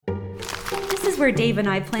where Dave and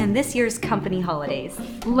I plan this year's company holidays.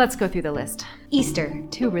 Let's go through the list. Easter.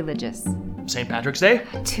 Too religious. St. Patrick's Day?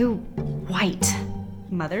 Too white.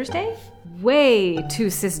 Mother's Day? Way too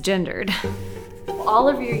cisgendered. All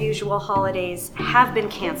of your usual holidays have been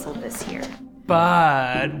canceled this year.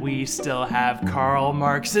 But we still have Karl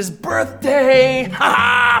Marx's birthday!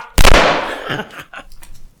 Ha!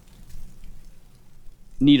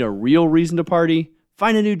 Need a real reason to party?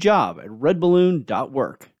 Find a new job at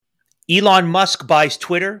redballoon.work. Elon Musk buys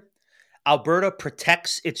Twitter. Alberta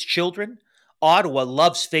protects its children. Ottawa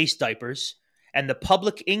loves face diapers. And the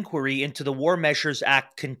public inquiry into the War Measures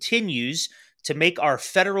Act continues to make our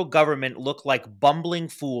federal government look like bumbling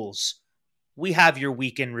fools. We have your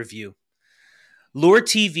weekend review. Lure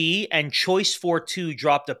TV and Choice 42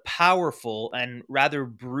 dropped a powerful and rather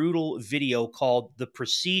brutal video called The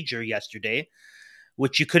Procedure yesterday,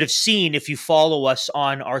 which you could have seen if you follow us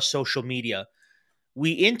on our social media.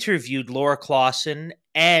 We interviewed Laura Clausen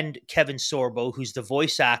and Kevin Sorbo, who's the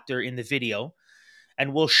voice actor in the video,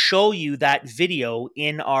 and we'll show you that video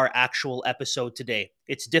in our actual episode today.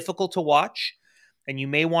 It's difficult to watch, and you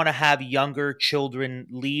may want to have younger children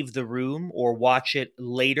leave the room or watch it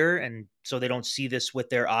later and so they don't see this with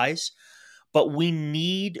their eyes. But we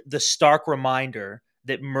need the stark reminder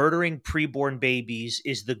that murdering preborn babies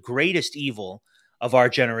is the greatest evil of our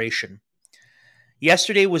generation.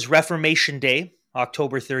 Yesterday was Reformation Day,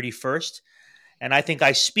 October 31st, and I think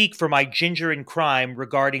I speak for my ginger in crime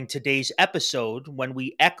regarding today's episode when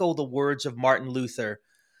we echo the words of Martin Luther.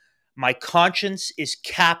 My conscience is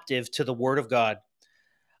captive to the word of God.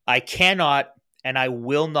 I cannot and I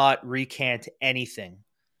will not recant anything,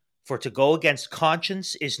 for to go against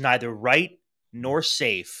conscience is neither right nor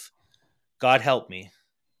safe. God help me.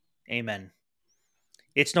 Amen.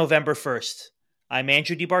 It's November 1st. I'm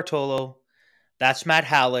Andrew DiBartolo. That's Matt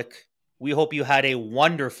Halleck. We hope you had a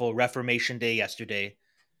wonderful Reformation Day yesterday.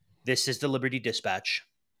 This is the Liberty Dispatch.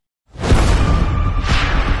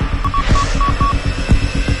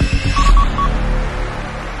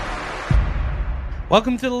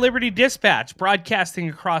 Welcome to the Liberty Dispatch, broadcasting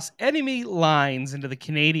across enemy lines into the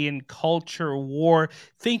Canadian culture war.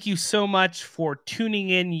 Thank you so much for tuning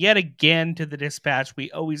in yet again to the Dispatch. We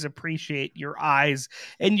always appreciate your eyes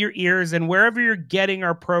and your ears, and wherever you're getting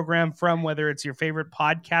our program from, whether it's your favorite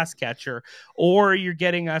podcast catcher or you're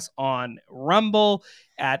getting us on Rumble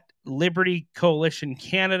at Liberty Coalition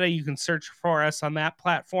Canada, you can search for us on that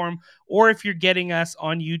platform, or if you're getting us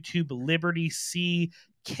on YouTube, Liberty C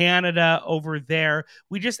Canada over there.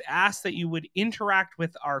 We just ask that you would interact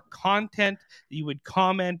with our content, that you would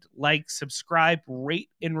comment, like, subscribe,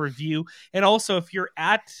 rate, and review. And also, if you're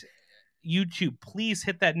at YouTube, please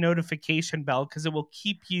hit that notification bell because it will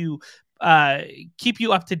keep you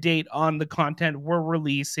up to date on the content we're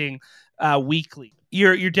releasing weekly.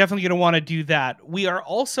 You're definitely going to want to do that. We are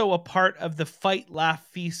also a part of the Fight Laugh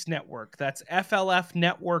Feast Network. That's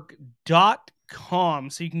flfnetwork.com.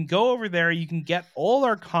 So you can go over there. You can get all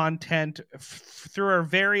our content through our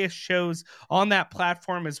various shows on that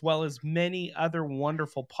platform, as well as many other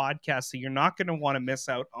wonderful podcasts that you're not going to want to miss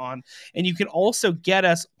out on. And you can also get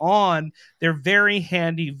us on their very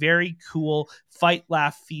handy, very cool Fight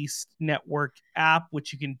Laugh Feast Network app,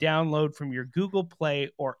 which you can download from your Google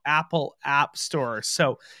Play or Apple App Store.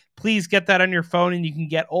 So please get that on your phone, and you can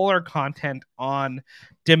get all our content on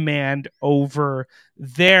demand over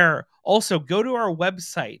there. Also, go to our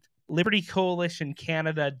website,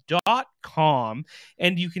 libertycoalitioncanada.com,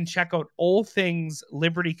 and you can check out all things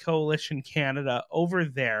Liberty Coalition Canada over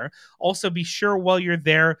there. Also, be sure while you're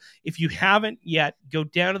there, if you haven't yet, go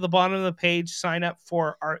down to the bottom of the page, sign up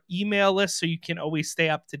for our email list so you can always stay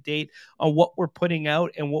up to date on what we're putting out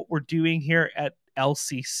and what we're doing here at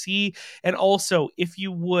LCC. And also, if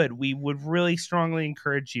you would, we would really strongly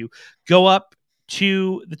encourage you, go up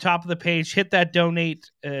to the top of the page, hit that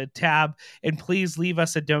donate tab, and please leave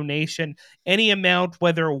us a donation. Any amount,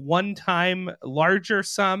 whether a one-time larger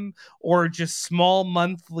sum or just small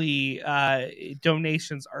monthly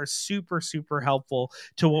donations, are super, super helpful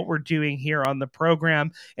to what we're doing here on the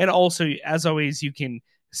program. And also, as always, you can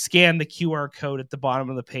scan the QR code at the bottom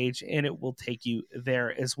of the page and it will take you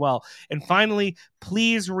there as well. And finally,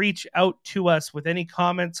 please reach out to us with any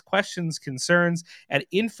comments, questions, concerns at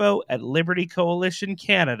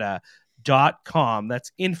info@libertycoalitioncanada.com.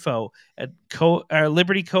 That's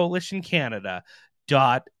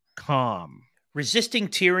info@libertycoalitioncanada.com. Resisting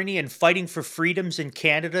tyranny and fighting for freedoms in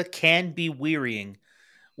Canada can be wearying.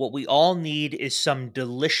 What we all need is some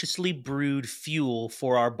deliciously brewed fuel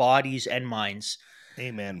for our bodies and minds.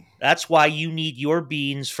 Amen. That's why you need your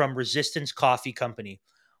beans from Resistance Coffee Company.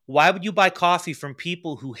 Why would you buy coffee from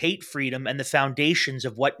people who hate freedom and the foundations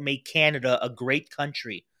of what make Canada a great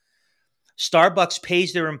country? Starbucks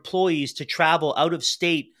pays their employees to travel out of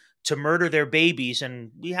state to murder their babies,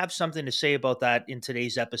 and we have something to say about that in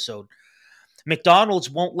today's episode. McDonald's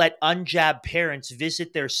won't let unjabbed parents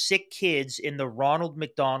visit their sick kids in the Ronald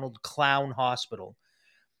McDonald Clown Hospital.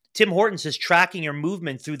 Tim Hortons is tracking your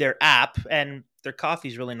movement through their app, and their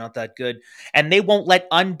coffee's really not that good. And they won't let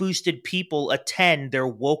unboosted people attend their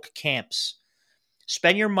woke camps.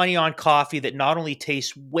 Spend your money on coffee that not only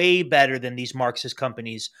tastes way better than these Marxist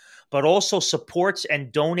companies, but also supports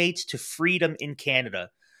and donates to freedom in Canada.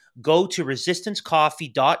 Go to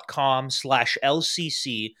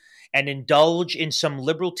resistancecoffee.com/LCC and indulge in some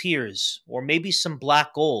liberal tears or maybe some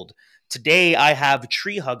black gold. Today, I have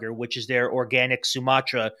Tree Hugger, which is their organic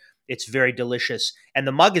Sumatra. It's very delicious. And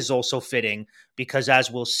the mug is also fitting because,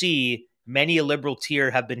 as we'll see, many a liberal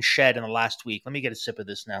tear have been shed in the last week. Let me get a sip of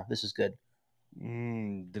this now. This is good.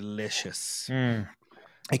 Delicious. I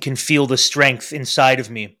can feel the strength inside of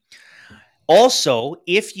me. Also,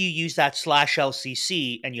 if you use that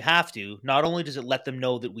 /LCC, and you have to, not only does it let them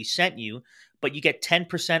know that we sent you, but you get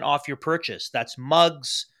 10% off your purchase. That's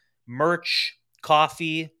mugs, merch,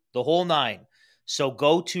 coffee, the whole nine. So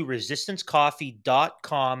go to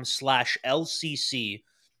resistancecoffee.com/LCC.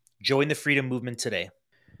 Join the freedom movement today.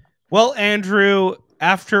 Well, Andrew,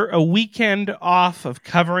 after a weekend off of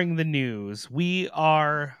covering the news, we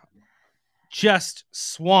are just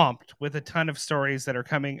swamped with a ton of stories that are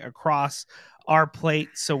coming across our plate.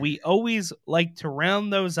 So we always like to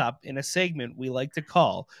round those up in a segment we like to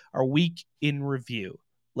call our Week in Review.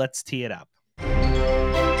 Let's tee it up.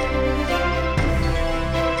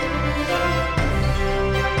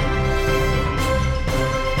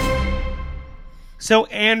 So,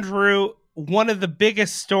 Andrew, one of the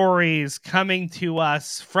biggest stories coming to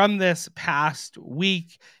us from this past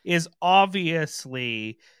week is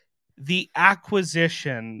obviously the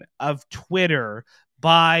acquisition of Twitter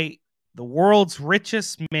by the world's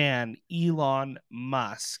richest man, Elon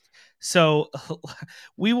Musk. So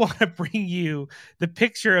we want to bring you the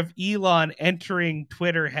picture of Elon entering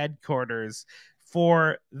Twitter headquarters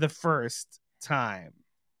for the first time.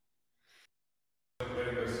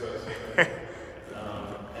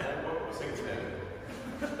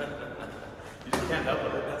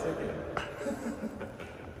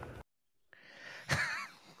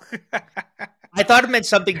 I thought it meant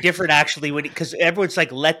something different, actually, because everyone's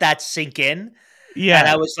like, let that sink in. Yeah. And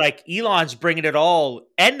I was like, Elon's bringing it all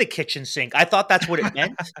and the kitchen sink. I thought that's what it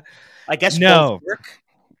meant. I guess No. both work.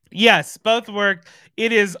 Yes, both work.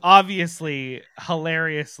 It is obviously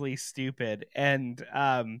hilariously stupid. And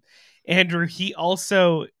Andrew, he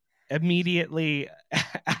also immediately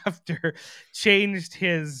after changed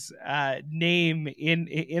his name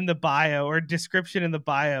in the bio or description in the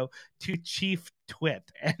bio to Chief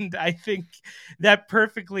Twit. And I think that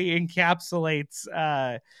perfectly encapsulates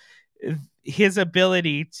his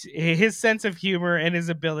ability, his sense of humor and his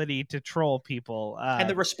ability to troll people. And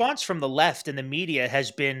the response from the left and the media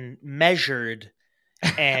has been measured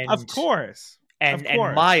and of course. And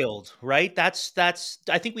mild, right? That's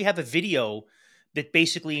I think we have a video that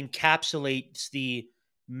basically encapsulates the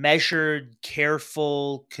measured,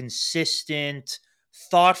 careful, consistent,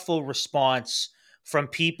 thoughtful response from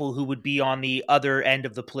people who would be on the other end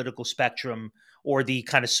of the political spectrum or the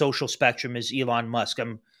kind of social spectrum as Elon Musk.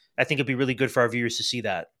 I think it'd be really good for our viewers to see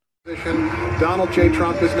that. Donald J.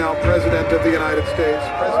 Trump is now president of the United States.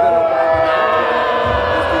 President Obama.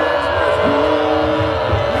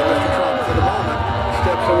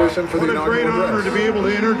 What a great honor to be able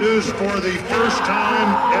to introduce for the first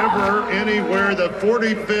time ever anywhere the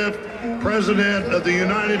 45th President of the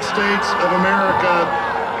United States of America,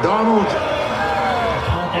 Donald.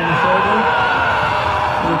 On the shoulder.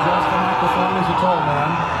 You adjust the microphone as you told,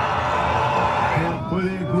 man. For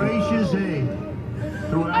their gracious aid.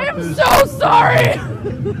 I am so sorry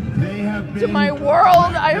to my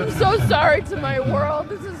world. I am so sorry to my world.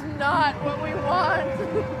 This is not what we want.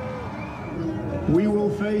 We will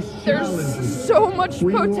face challenges. There's so much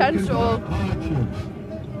potential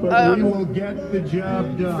but we will get the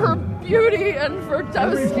job done. For beauty and for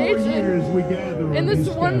devastation. In this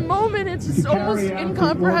one moment, it's just almost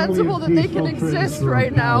incomprehensible that they can exist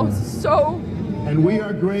right now. So, and we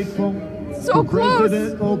are grateful so to close.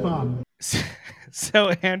 President Obama. So,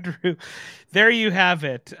 Andrew, there you have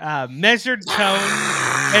it. Measured tone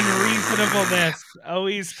and reasonableness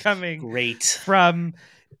always coming great from.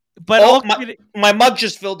 But my mug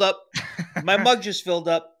just filled up. My mug just filled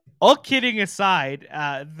up. all kidding aside,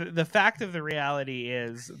 the fact of the reality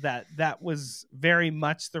is that was very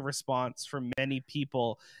much the response from many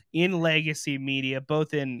people in legacy media,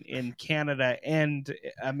 both in Canada and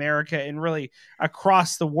America, and really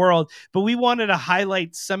across the world. But we wanted to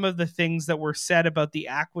highlight some of the things that were said about the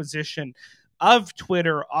acquisition of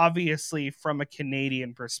Twitter, obviously from a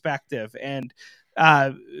Canadian perspective. And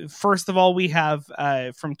first of all, we have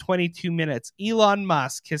from 22 Minutes, Elon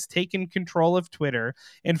Musk has taken control of Twitter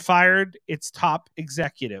and fired its top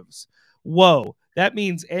executives. Whoa, that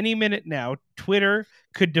means any minute now, Twitter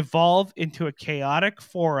could devolve into a chaotic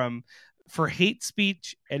forum for hate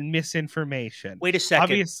speech and misinformation. Wait a second.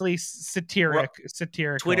 Obviously satirical.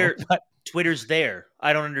 Twitter's there.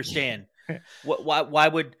 I don't understand.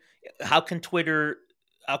 How can Twitter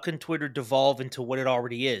devolve into what it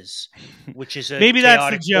already is, which is a maybe that's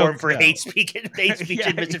chaotic the joke, form for hate speech and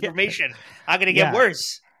misinformation? How can it get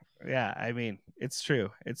worse? Yeah, I mean, it's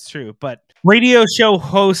true. It's true. But radio show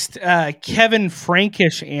host Kevin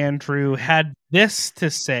Frankish, Andrew, had this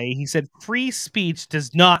to say. He said, free speech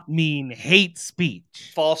does not mean hate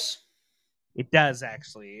speech. False. It does,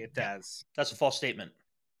 actually. It does. That's a false statement.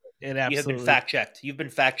 It absolutely. You have been fact-checked. You've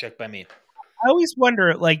been fact-checked by me. I always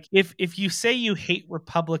wonder, like, if you say you hate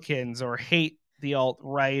Republicans or hate the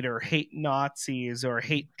alt-right or hate Nazis or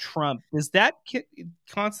hate Trump, does that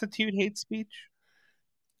constitute hate speech?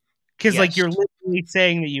 Because, like, you're literally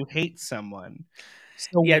saying that you hate someone.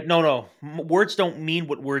 So no. Words don't mean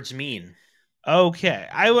what words mean. Okay.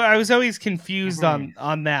 I was always confused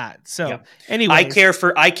on that. So, anyway.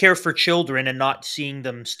 I care for children and not seeing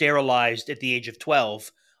them sterilized at the age of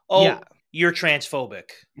 12. Oh, yeah. You're transphobic.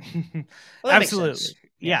 Well, absolutely.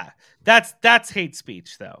 Yeah. That's hate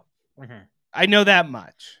speech, though. Mm-hmm. I know that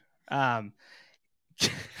much.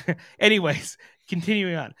 Anyways,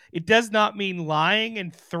 continuing on. It does not mean lying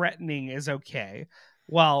and threatening is okay.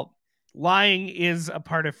 Well, lying is a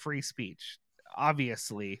part of free speech,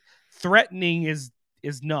 obviously. Threatening is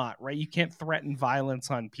not, right? You can't threaten violence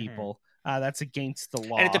on people. That's against the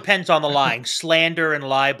law. And it depends on the lying. Slander and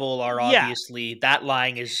libel are obviously, that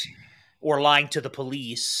lying is... or lying to the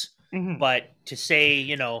police, but to say,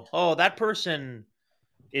 that person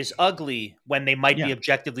is ugly when they might be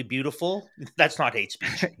objectively beautiful, that's not hate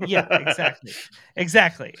speech. Yeah,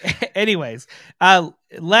 exactly. Anyways,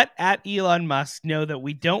 let Elon Musk know that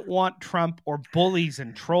we don't want Trump or bullies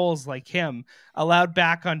and trolls like him allowed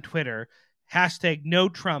back on Twitter.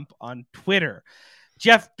 #NoTrump on Twitter.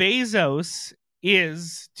 Jeff Bezos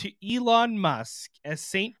is to Elon Musk as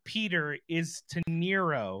St. Peter is to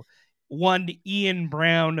Nero, one Ian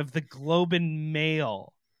Brown of the Globe and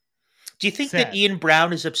Mail. Do you think that Ian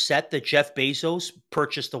Brown is upset that Jeff Bezos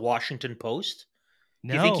purchased the Washington Post?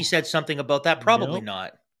 No. Do you think he said something about that? Probably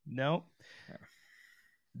not. No.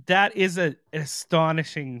 That is an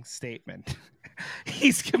astonishing statement.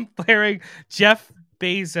 He's comparing Jeff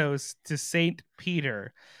Bezos to St.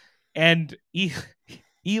 Peter and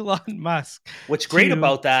Elon Musk. What's great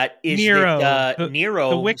about that is Nero, that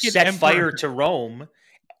Nero set emperor. fire to Rome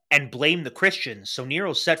and blamed the Christians. So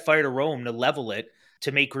Nero set fire to Rome to level it,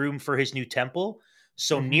 to make room for his new temple.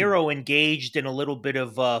 So Nero engaged in a little bit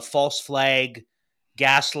of false flag,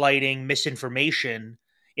 gaslighting, misinformation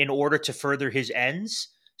in order to further his ends.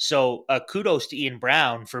 So kudos to Ian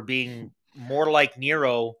Brown for being more like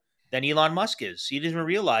Nero than Elon Musk is. He didn't even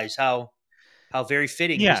realize how very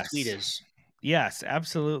fitting his tweet is. Yes,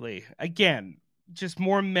 absolutely. Again, just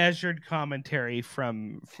more measured commentary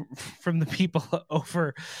from the people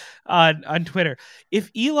over on Twitter.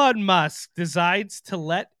 If Elon Musk decides to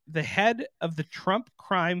let the head of the Trump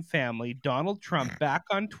crime family, Donald Trump, back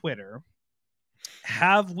on Twitter,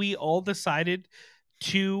 have we all decided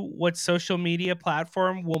to what social media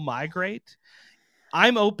platform will migrate?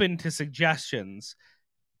 I'm open to suggestions.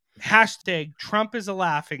 #Trump is a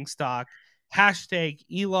laughingstock.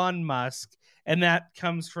 #Elon Musk. And that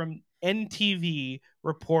comes from NTV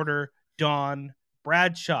reporter Don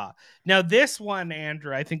Bradshaw. Now, this one,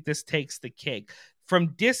 Andrew, I think this takes the cake. From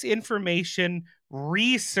disinformation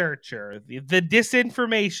researcher, the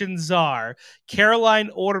disinformation czar,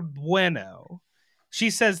 Caroline Orbueno.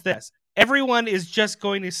 She says this: everyone is just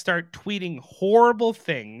going to start tweeting horrible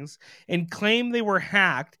things and claim they were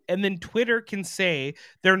hacked, and then Twitter can say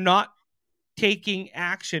they're not taking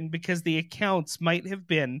action because the accounts might have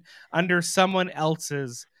been under someone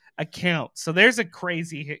else's account. So there's a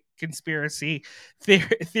crazy conspiracy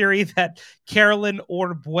theory that Caroline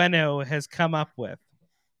Orbueno has come up with.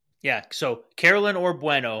 Yeah, so Caroline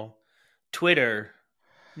Orbueno, Twitter,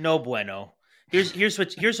 no bueno. Here's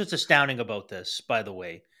what's astounding about this, by the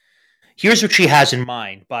way. Here's what she has in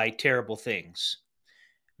mind by terrible things.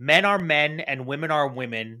 men are men and women are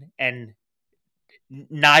women, and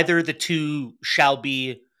neither the two shall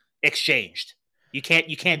be exchanged. You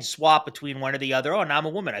can't swap between one or the other. Oh, now I'm a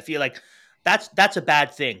woman. I feel like that's a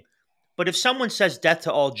bad thing. But if someone says death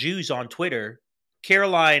to all Jews on Twitter,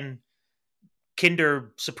 Caroline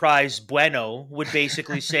Kinder Surprise Bueno would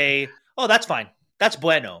basically say, oh, that's fine. That's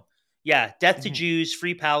bueno. Yeah, death to Jews,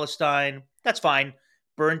 free Palestine. That's fine.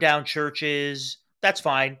 Burn down churches. That's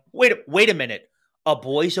fine. Wait a minute. A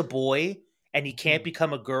boy's a boy and he can't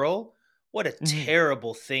become a girl? What a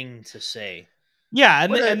terrible thing to say. Yeah,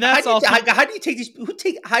 and that's also how do you take these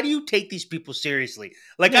how do you take these people seriously?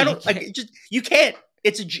 Like, I don't like just you can't.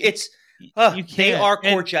 You can't. They are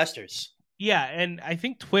court jesters. Yeah, and I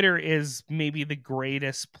think Twitter is maybe the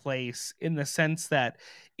greatest place in the sense that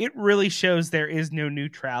it really shows there is no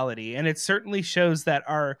neutrality, and it certainly shows that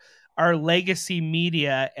our legacy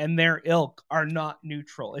media and their ilk are not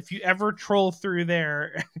neutral. If you ever troll through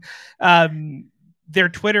their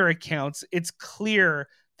Twitter accounts, it's clear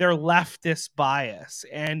their leftist bias,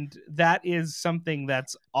 and that is something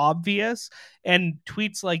that's obvious. And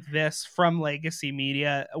tweets like this from legacy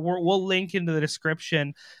media, we'll link into the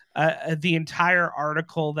description the entire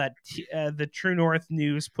article that the True North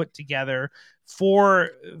News put together for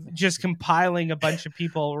just compiling a bunch of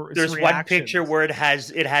people. There's one picture where it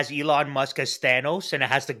has Elon Musk as Thanos and it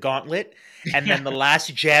has the gauntlet, and then the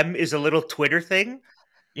last gem is a little Twitter thing.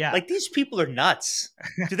 Yeah, like, these people are nuts.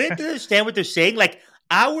 Do they understand what they're saying? Like,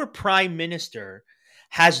 our prime minister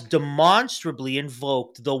has demonstrably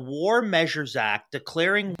invoked the War Measures Act,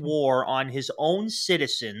 declaring war on his own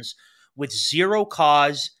citizens with zero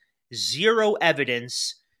cause, zero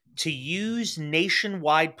evidence, to use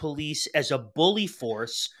nationwide police as a bully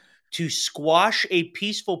force to squash a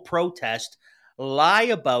peaceful protest, lie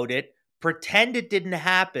about it, pretend it didn't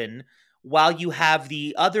happen, while you have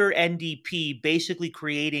the other NDP basically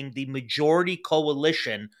creating the majority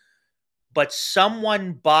coalition. But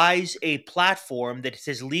someone buys a platform that it's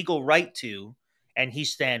his legal right to, and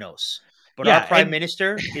he's Thanos. But our prime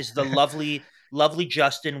minister is the lovely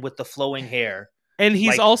Justin with the flowing hair. And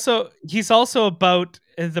he's also about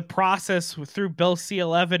the process through Bill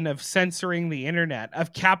C-11 of censoring the internet,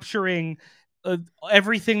 of capturing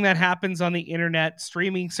everything that happens on the internet,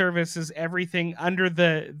 streaming services, everything under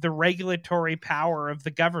the regulatory power of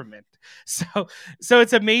the government. So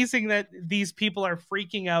it's amazing that these people are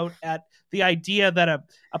freaking out at the idea that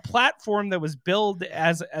a platform that was billed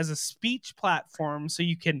as a speech platform, so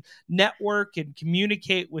you can network and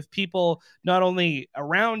communicate with people not only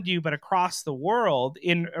around you but across the world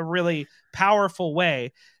in a really powerful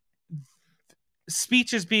way.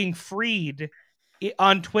 Speech is being freed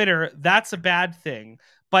on Twitter. That's a bad thing.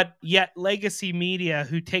 But yet legacy media,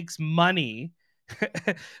 who takes money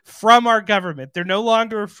from our government, they're no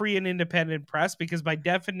longer a free and independent press, because by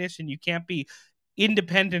definition you can't be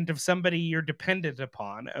independent of somebody you're dependent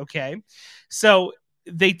upon. Okay, so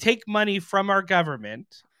they take money from our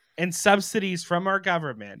government and subsidies from our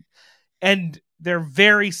government, and they're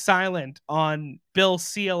very silent on Bill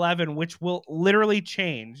C-11, which will literally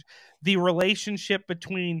change the relationship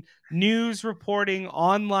between news reporting,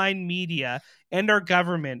 online media, and our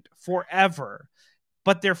government forever.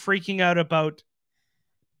 But they're freaking out about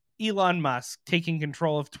Elon Musk taking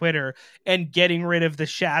control of Twitter and getting rid of the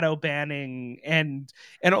shadow banning and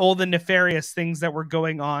all the nefarious things that were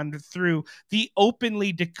going on through the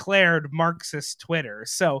openly declared Marxist Twitter.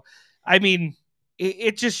 So, I mean,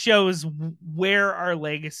 it just shows where our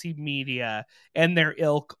legacy media and their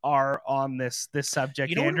ilk are on this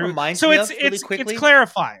subject. You know Andrew? what it reminds so me it's of, really it's quickly? It's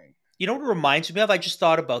clarifying. You know what it reminds me of? I just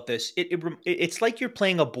thought about this. It's like you're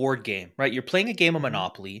playing a board game, right? You're playing a game of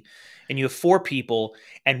Monopoly, and you have 4 people,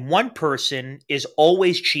 and one person is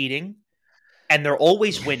always cheating, and they're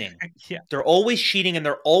always winning. Yeah. They're always cheating, and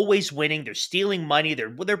they're always winning. They're stealing money.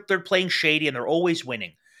 They're playing shady, and they're always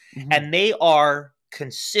winning. Mm-hmm. And they are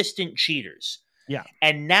consistent cheaters. Yeah.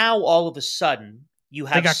 And now all of a sudden you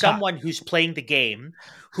have someone who's playing the game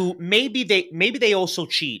who maybe they also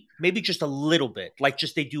cheat, maybe just a little bit, like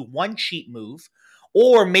just they do one cheat move,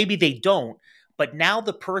 or maybe they don't. But now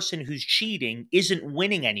the person who's cheating isn't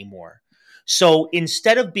winning anymore. So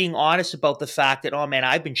instead of being honest about the fact that, oh man,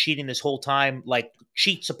 I've been cheating this whole time, like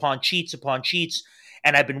cheats upon cheats upon cheats,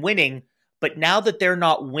 and I've been winning. But now that they're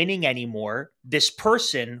not winning anymore, this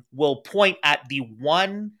person will point at the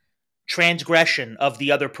one transgression of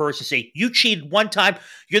the other person, say, you cheated one time,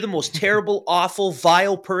 you're the most terrible, awful,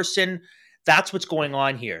 vile person. That's what's going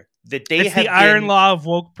on here. That it's the iron law of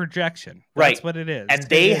woke projection. That's right. what it is. And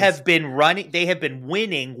they have been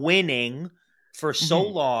winning for so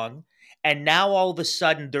long, And now all of a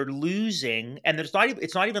sudden they're losing, and it's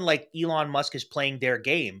not even like Elon Musk is playing their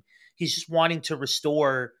game. He's just wanting to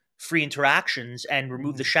restore free interactions and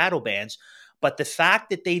remove the shadow bans. But the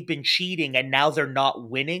fact that they've been cheating and now they're not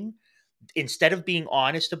winning, instead of being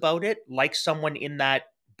honest about it, like someone in that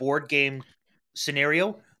board game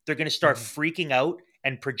scenario, they're going to start freaking out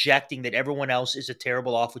and projecting that everyone else is a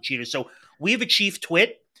terrible awful cheater. So we've achieved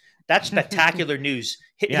twit. That's spectacular news.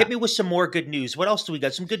 Hit me with some more good news. What else do we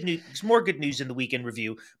got? Some good news, some more good news in the weekend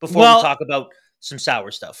review before we talk about some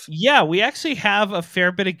sour stuff. Yeah, we actually have a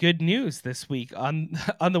fair bit of good news this week on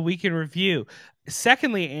the weekend review.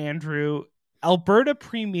 Secondly, Andrew, Alberta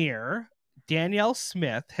Premier Danielle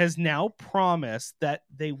Smith has now promised that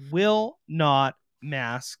they will not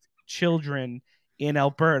mask children in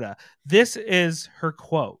Alberta. This is her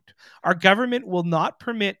quote. Our government will not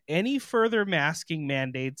permit any further masking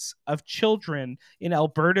mandates of children in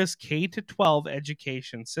Alberta's K-12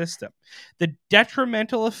 education system. The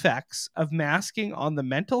detrimental effects of masking on the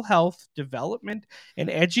mental health, development,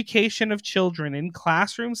 and education of children in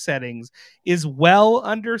classroom settings is well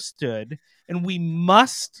understood, and we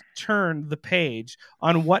must turn the page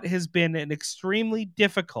on what has been an extremely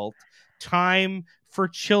difficult time for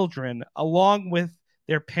children, along with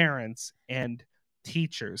their parents and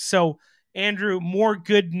teachers. So, Andrew, more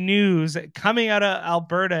good news coming out of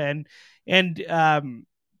Alberta, and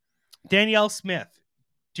Danielle Smith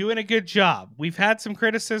doing a good job. We've had some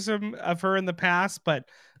criticism of her in the past, but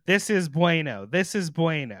this is bueno. This is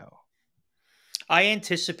bueno. I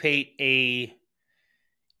anticipate a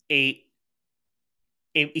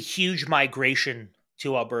huge migration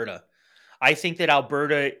to Alberta. I think that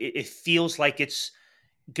Alberta, it feels like it's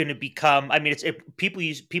going to become, I mean, people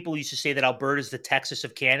used to say that Alberta is the Texas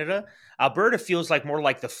of Canada. Alberta feels like more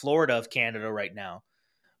like the Florida of Canada right now,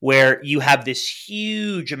 where you have this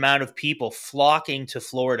huge amount of people flocking to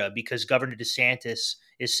Florida because Governor DeSantis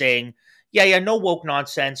is saying, yeah, no woke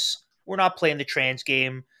nonsense. We're not playing the trans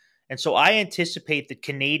game. And so I anticipate that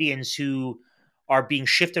Canadians who are being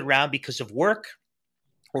shifted around because of work,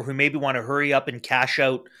 or who maybe want to hurry up and cash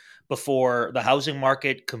out before the housing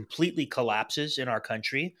market completely collapses in our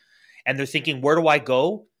country, and they're thinking, where do I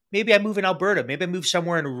go? Maybe I move in Alberta. Maybe I move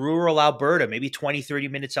somewhere in rural Alberta, maybe 20, 30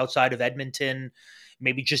 minutes outside of Edmonton,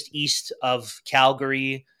 maybe just east of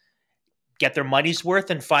Calgary, get their money's worth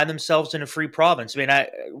and find themselves in a free province. I mean,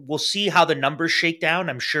 we'll see how the numbers shake down.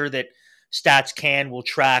 I'm sure that StatsCan will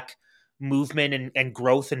track movement and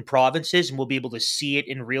growth in provinces, and we'll be able to see it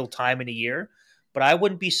in real time in a year. But I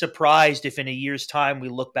wouldn't be surprised if in a year's time we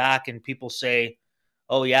look back and people say,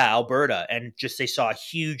 oh yeah, Alberta, and just they saw a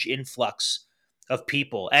huge influx of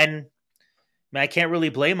people. And I mean, I can't really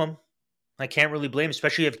blame them. Especially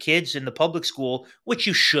if you have kids in the public school, which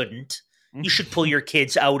you shouldn't. You should pull your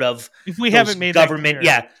kids out of if we haven't made government,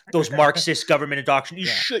 those Marxist government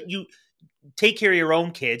indoctrination. You take care of your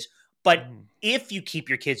own kids. But if you keep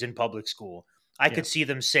your kids in public school, I could see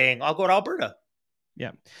them saying, I'll go to Alberta.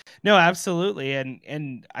 Yeah, no, absolutely.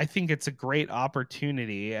 And I think it's a great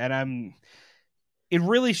opportunity. And it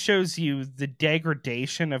really shows you the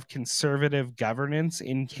degradation of conservative governance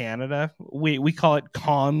in Canada. We call it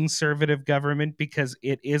conservative government because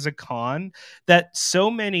it is a con, that so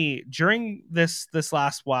many during this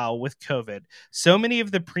last while with COVID, so many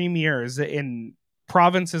of the premiers in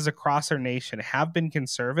provinces across our nation have been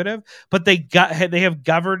conservative, but they have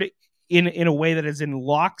governed in a way that is in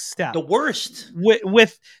lockstep. The worst.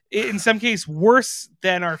 With in some case, worse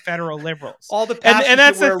than our federal liberals. All the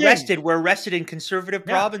pastors that were arrested in conservative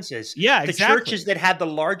provinces. Yeah, the churches that had the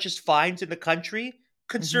largest fines in the country,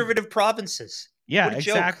 conservative provinces. Yeah,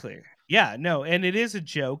 exactly. Joke. Yeah, no, and it is a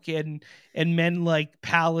joke. And men like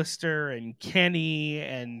Pallister and Kenny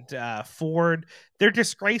and Ford, they're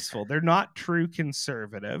disgraceful. They're not true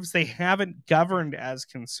conservatives. They haven't governed as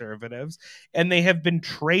conservatives, and they have been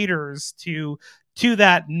traitors to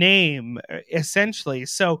that name, essentially.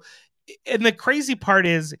 So, and the crazy part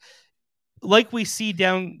is, like we see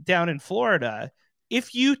down in Florida,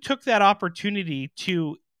 if you took that opportunity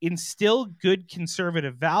to instill good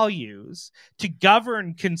conservative values, to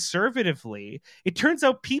govern conservatively, it turns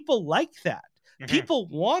out people like that. People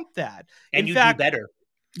want that. And you do better.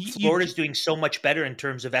 Florida's doing so much better in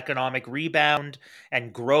terms of economic rebound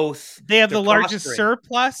and growth. They have the largest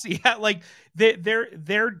surplus. Yeah, like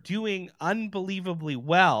they're doing unbelievably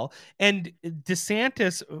well. And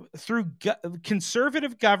DeSantis, through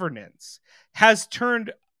conservative governance, has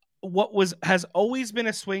turned what has always been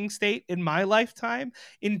a swing state in my lifetime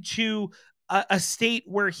into a state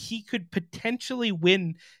where he could potentially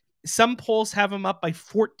win some polls have him up by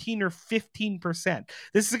 14 or 15%.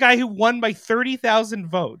 This is a guy who won by 30,000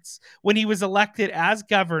 votes when he was elected as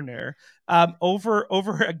governor, over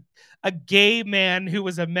a gay man who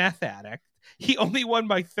was a meth addict. He only won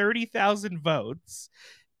by 30,000 votes.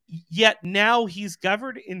 Yet now he's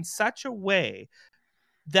governed in such a way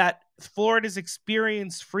that Florida's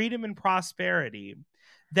experienced freedom and prosperity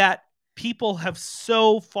that people have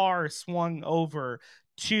so far swung over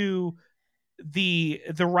to the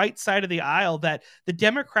right side of the aisle that the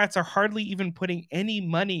Democrats are hardly even putting any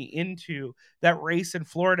money into that race in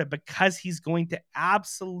Florida because he's going to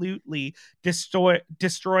absolutely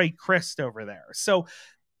destroy Christ over there. So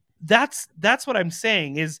that's what I'm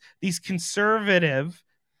saying is these conservative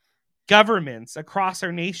governments across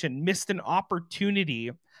our nation missed an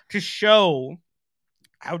opportunity to show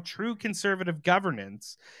how true conservative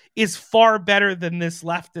governance is far better than this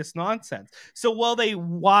leftist nonsense. So while they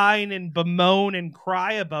whine and bemoan and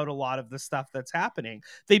cry about a lot of the stuff that's happening,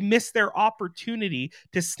 they miss their opportunity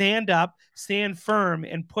to stand up, stand firm,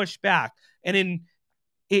 and push back. And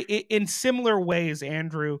in similar ways,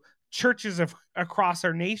 Andrew, churches across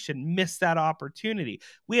our nation missed that opportunity.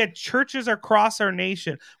 We had churches across our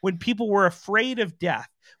nation when people were afraid of death,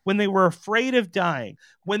 when they were afraid of dying,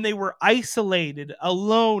 when they were isolated,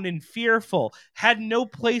 alone, and fearful, had no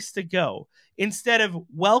place to go. Instead of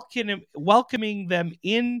welcoming them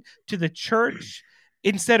into the church,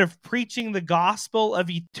 instead of preaching the gospel of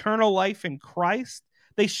eternal life in Christ,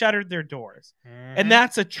 they shuttered their doors. And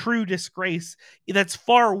that's a true disgrace. That's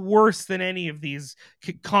far worse than any of these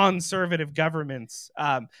conservative governments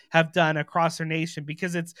have done across our nation,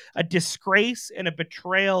 because it's a disgrace and a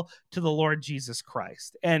betrayal to the Lord Jesus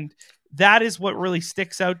Christ. And that is what really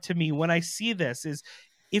sticks out to me when I see this, is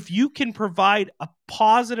if you can provide a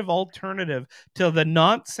positive alternative to the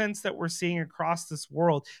nonsense that we're seeing across this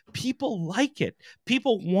world, people like it.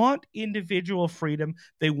 People want individual freedom.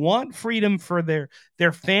 They want freedom for their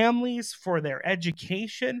families, for their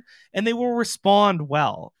education, and they will respond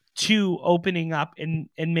well to opening up and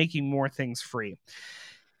making more things free.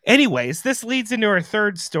 Anyways, this leads into our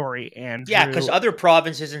third story, Andrew. Yeah, because other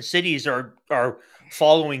provinces and cities are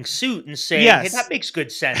following suit and saying, Yes. hey, that makes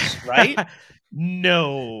good sense, right?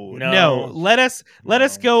 No. No. Let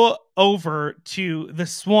us go over to the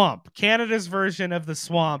swamp, Canada's version of the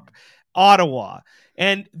swamp, Ottawa,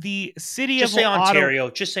 and the city Just of say Ontario.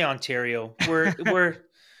 Just say Ontario. We're the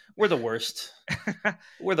worst.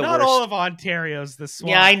 We're the Not worst. all of Ontario's the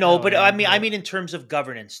swamp. Yeah, I know, though, but I Andrew. mean in terms of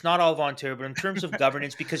governance, not all of Ontario, but in terms of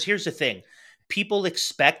governance, because here's the thing. People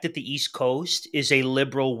expect that the East Coast is a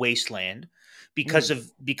liberal wasteland because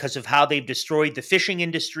of how they've destroyed the fishing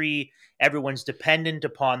industry. Everyone's dependent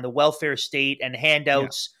upon the welfare state and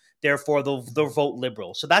handouts. Yeah. Therefore, they'll vote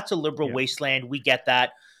liberal. So that's a liberal wasteland. We get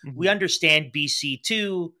that. Mm-hmm. We understand BC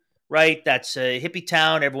too, right? That's a hippie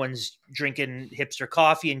town. Everyone's drinking hipster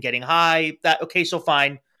coffee and getting high. Okay, so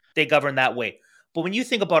fine. They govern that way. But when you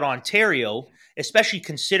think about Ontario, especially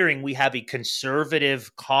considering we have a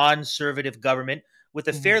conservative government with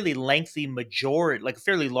a fairly lengthy majority, like a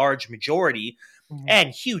fairly large majority, and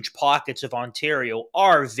huge pockets of Ontario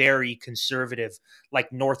are very conservative,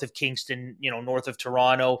 like north of Kingston, north of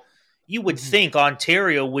Toronto. You would think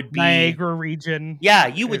Ontario would be Niagara region. Yeah,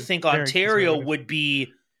 you would think Ontario would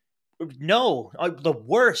be the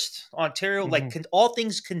worst. Ontario, like all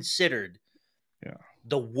things considered,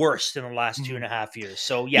 the worst in the last 2.5 years.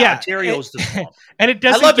 So Ontario's the swamp. And it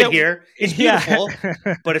doesn't. I love it here. It's beautiful,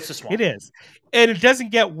 but it's the swamp. It is, and it doesn't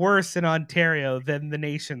get worse in Ontario than the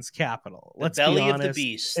nation's capital. Let's be honest. Of the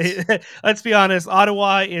beast. Let's be honest.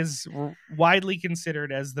 Ottawa is widely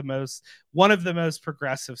considered as one of the most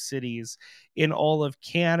progressive cities in all of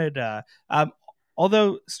Canada.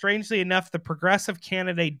 Although, strangely enough, the progressive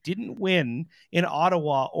candidate didn't win in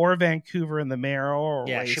Ottawa or Vancouver in the mayoral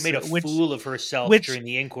race. She made a fool of herself during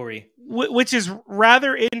the inquiry. Which is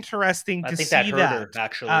rather interesting to see that hurt her,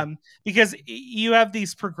 actually. Because you have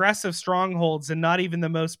these progressive strongholds and not even the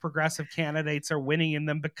most progressive candidates are winning in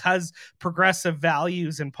them because progressive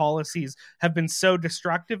values and policies have been so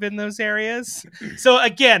destructive in those areas. So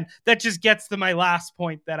again, that just gets to my last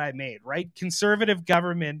point that I made, right? Conservative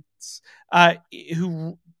governments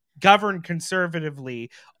who govern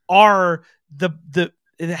conservatively are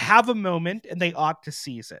have a moment and they ought to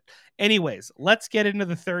seize it. Anyways, let's get into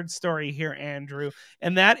the third story here, Andrew.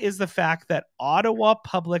 And that is the fact that Ottawa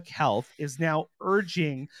Public Health is now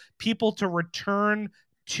urging people to return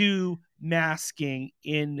to masking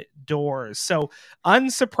indoors. So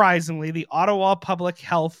unsurprisingly, the Ottawa Public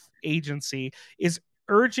Health Agency is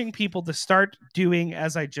urging people to start doing,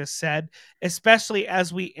 as I just said, especially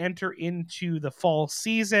as we enter into the fall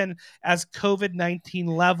season, as COVID-19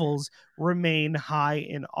 levels remain high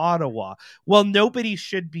in Ottawa. Well, nobody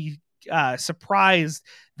should be surprised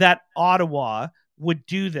that Ottawa would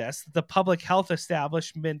do this. The public health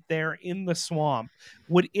establishment there in the swamp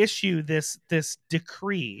would issue this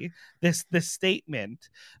decree, this statement.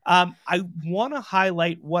 I want to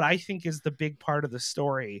highlight what I think is the big part of the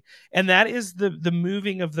story, and that is the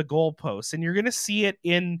moving of the goalposts. And you're going to see it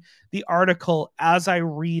in the article as I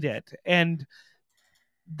read it. And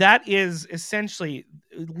that is essentially,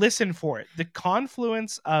 listen for it, the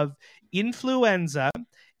confluence of influenza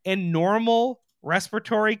and normal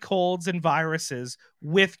respiratory colds and viruses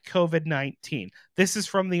with COVID-19. This is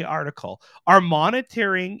from the article. Our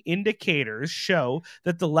monitoring indicators show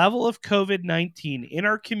that the level of COVID-19 in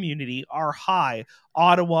our community are high,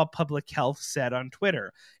 Ottawa Public Health said on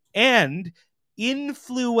Twitter. And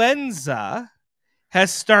influenza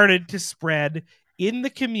has started to spread in the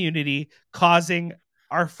community, causing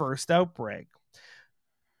our first outbreak.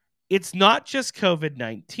 It's not just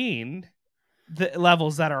COVID-19, the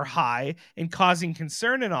levels that are high and causing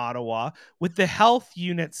concern in Ottawa, with the health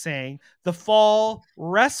unit saying the fall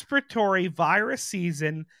respiratory virus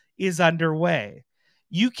season is underway.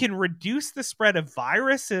 You can reduce the spread of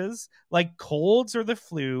viruses like colds or the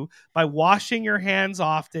flu by washing your hands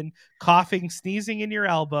often, coughing, sneezing in your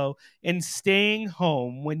elbow, and staying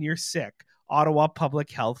home when you're sick, Ottawa Public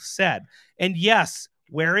Health said. And yes,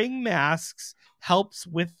 wearing masks helps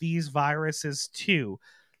with these viruses too.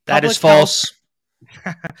 That is false.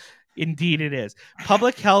 Indeed it is.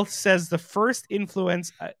 Public Health says the first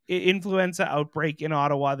influenza outbreak in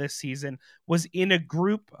Ottawa this season was in a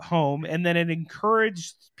group home, and then it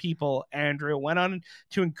encouraged people, Andrew, went on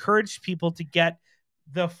to encourage people to get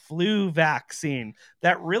the flu vaccine.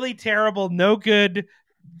 That really terrible, no good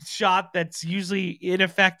shot that's usually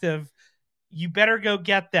ineffective. You better go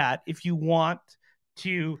get that if you want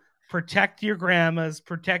to protect your grandmas,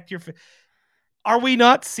 protect your... Are we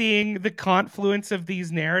not seeing the confluence of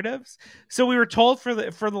these narratives? So we were told for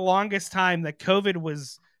the longest time that COVID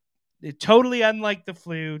was totally unlike the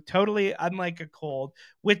flu, totally unlike a cold,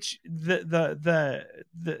 which the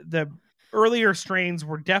earlier strains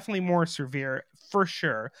were definitely more severe, for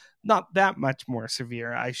sure. Not that much more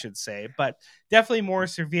severe, I should say, but definitely more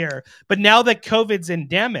severe. But now that COVID's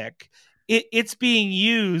endemic, it's being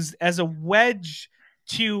used as a wedge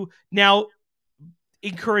to now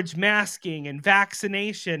encourage masking and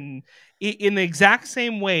vaccination in the exact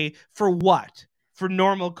same way. For what? For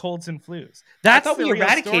normal colds and flus. I thought we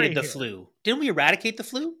eradicated the flu. Didn't we eradicate the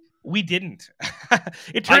flu? We didn't.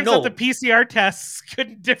 It turns out the PCR tests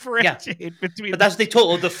couldn't differentiate between. But that's what they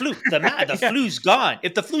told. Oh, the flu. The flu's gone.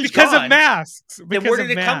 If the flu's because gone, of masks. Then where did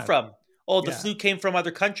it come from? Oh, the flu came from other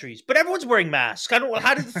countries. But everyone's wearing masks. I don't.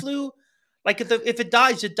 How did the flu? Like if it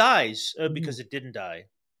dies, it dies because it didn't die.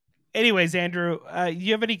 Anyways, Andrew,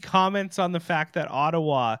 you have any comments on the fact that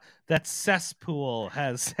Ottawa, that cesspool,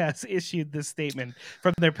 has issued this statement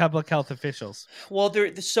from their public health officials? Well,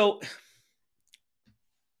 so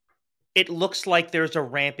it looks like there's a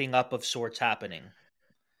ramping up of sorts happening.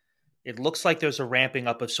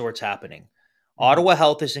 Ottawa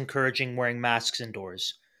Health is encouraging wearing masks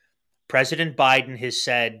indoors. President Biden has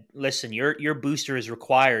said, listen, your booster is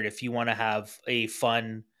required if you want to have a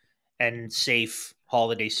fun and safe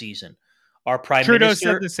holiday season. Our Prime Trudeau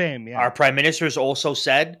Minister said the same. Yeah. Our Prime Minister has also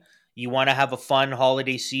said, you want to have a fun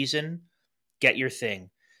holiday season, get your thing.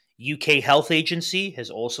 UK Health Agency has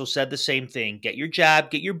also said the same thing. Get your jab,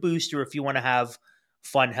 get your booster if you want to have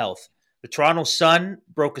fun health. The Toronto Sun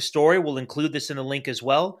broke a story. We'll include this in the link as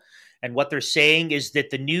well. And what they're saying is that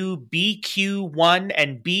the new BQ1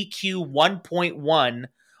 and BQ1.1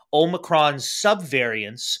 Omicron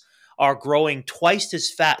subvariants are growing twice as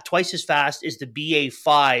fast as the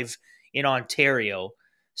BA5 in Ontario,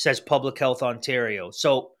 says Public Health Ontario.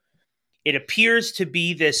 So it appears to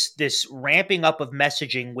be this ramping up of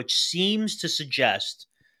messaging, which seems to suggest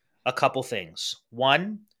a couple things.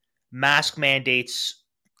 One, mask mandates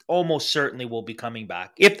almost certainly will be coming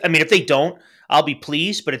back. If they don't, I'll be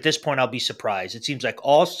pleased, but at this point, I'll be surprised. It seems like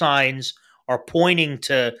all signs are pointing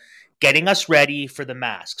to getting us ready for the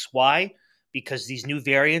masks. Why? Because these new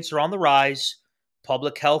variants are on the rise.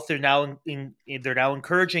 Public health, they're now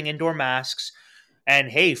encouraging indoor masks. And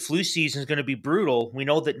hey, flu season is going to be brutal. We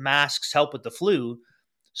know that masks help with the flu.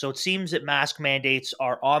 So it seems that mask mandates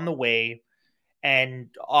are on the way. And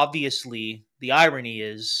obviously, the irony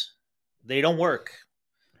is they don't work.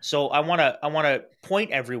 So I want to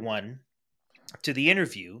point everyone to the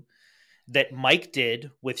interview that Mike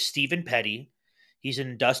did with Stephen Petty. He's an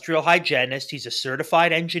industrial hygienist. He's a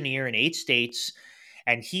certified engineer in 8 states.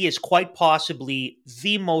 And he is quite possibly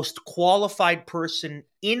the most qualified person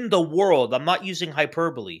in the world. I'm not using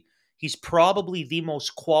hyperbole. He's probably the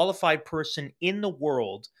most qualified person in the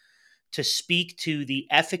world to speak to the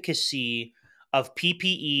efficacy of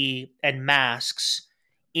PPE and masks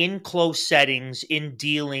in close settings in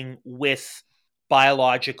dealing with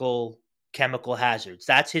biological chemical hazards.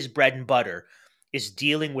 That's his bread and butter, is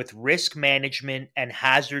dealing with risk management and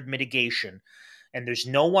hazard mitigation. And there's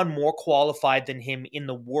no one more qualified than him in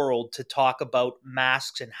the world to talk about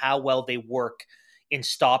masks and how well they work in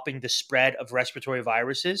stopping the spread of respiratory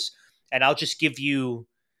viruses. And I'll just give you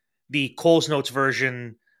the Coles Notes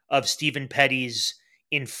version of Stephen Petty's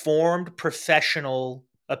informed professional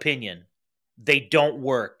opinion. They don't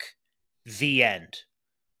work. The end.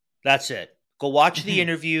 That's it. Go watch the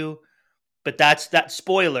interview, but that's that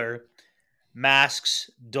spoiler. Masks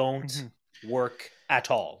don't work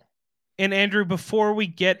at all. And Andrew, before we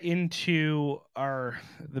get into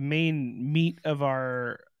the main meat of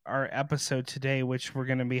our episode today, which we're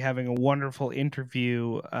going to be having a wonderful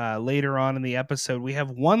interview later on in the episode, we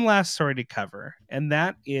have one last story to cover, and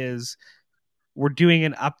that is we're doing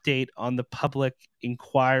an update on the public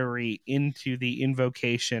inquiry into the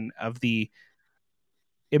invocation of the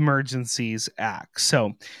Emergencies Act.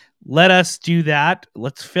 So let us do that.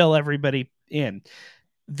 Let's fill everybody in.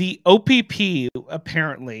 The OPP,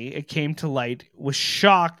 apparently, it came to light, was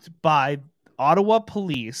shocked by Ottawa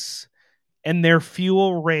police and their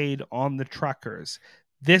fuel raid on the truckers.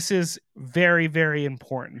 This is very, very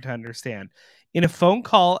important to understand. In a phone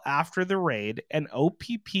call after the raid, an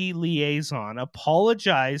OPP liaison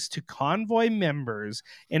apologized to convoy members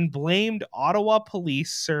and blamed Ottawa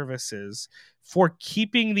Police Services for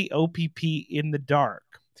keeping the OPP in the dark.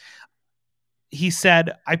 He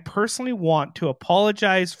said, "I personally want to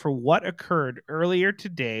apologize for what occurred earlier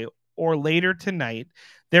today or later tonight.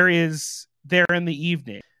 There in the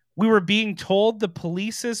evening. We were being told the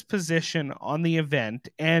police's position on the event,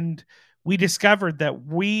 and we discovered that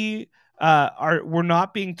we're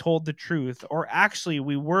not being told the truth, or actually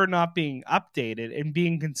we were not being updated and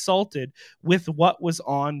being consulted with what was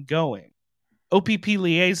ongoing." OPP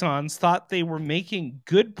liaisons thought they were making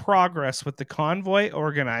good progress with the convoy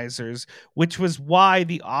organizers, which was why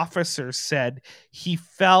the officer said he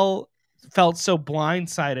felt so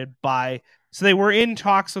blindsided by. So they were in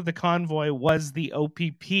talks with the convoy, was the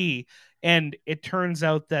OPP, and it turns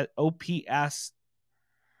out that OPS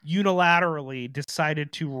unilaterally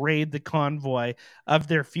decided to raid the convoy of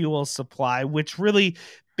their fuel supply, which really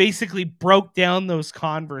basically broke down those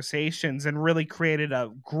conversations and really created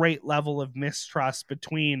a great level of mistrust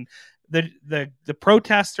between the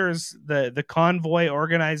protesters, the convoy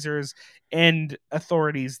organizers, and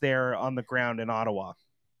authorities there on the ground in Ottawa.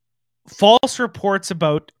 False reports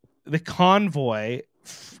about the convoy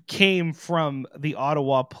came from the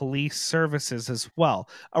Ottawa Police Services as well.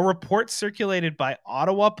 A report circulated by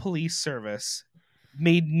Ottawa Police Service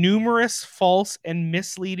made numerous false and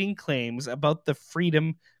misleading claims about the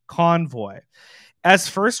Freedom Convoy. As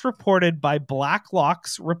first reported by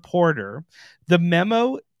Blacklock's reporter, the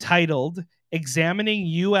memo titled "Examining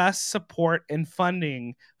U.S. Support and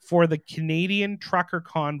Funding for the Canadian Trucker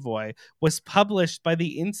Convoy" was published by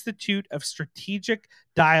the Institute of Strategic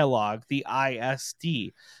Dialogue, the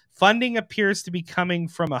ISD. Funding appears to be coming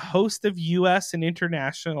from a host of U.S. and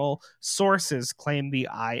international sources, claimed the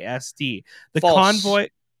ISD. The false. convoy...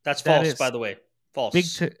 That's false, by the way. False.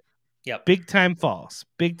 Big time false.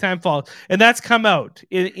 And that's come out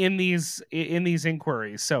in these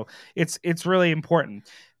inquiries. So it's really important.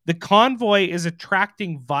 The convoy is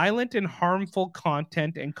attracting violent and harmful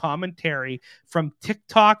content and commentary from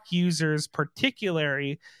TikTok users,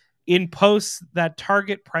 particularly in posts that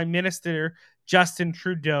target Prime Minister Justin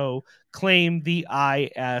Trudeau, claimed the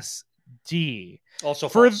ISD. Also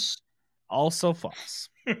false.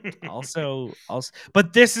 Also,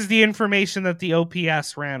 but this is the information that the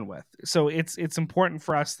OPS ran with. So it's important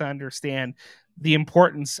for us to understand the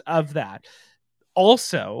importance of that.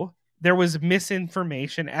 Also, there was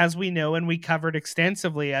misinformation, as we know, and we covered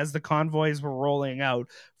extensively as the convoys were rolling out,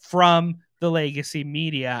 from the legacy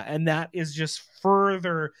media, and that is just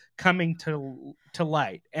further coming to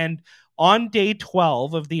light. And on day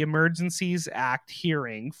 12 of the Emergencies Act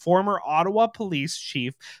hearing, former Ottawa Police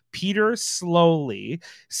Chief Peter Slowly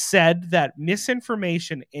said that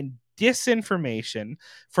misinformation and disinformation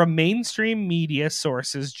from mainstream media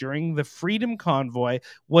sources during the Freedom Convoy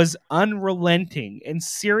was unrelenting and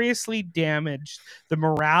seriously damaged the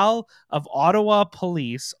morale of Ottawa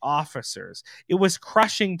police officers. It was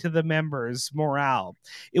crushing to the members' morale.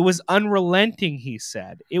 It was unrelenting, he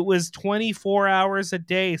said. It was 24 hours a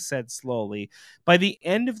day, said slowly. By the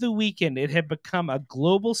end of the weekend, it had become a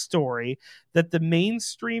global story that the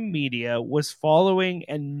mainstream media was following,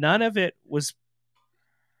 and none of it was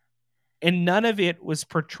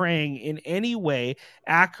portraying in any way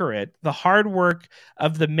accurate the hard work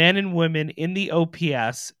of the men and women in the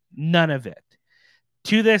OPS. None of it.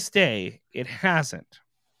 To this day, it hasn't.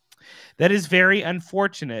 That is very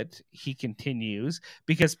unfortunate, he continues,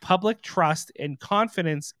 because public trust and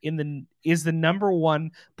confidence is the number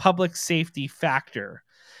one public safety factor.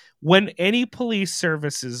 When any police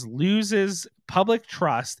services loses public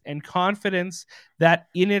trust and confidence, that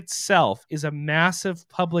in itself is a massive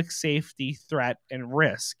public safety threat and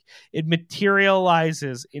risk. It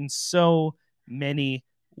materializes in so many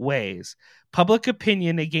ways. Public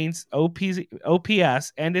opinion against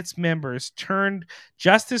OPS and its members turned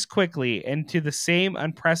just as quickly and to the same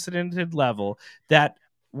unprecedented level that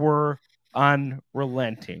were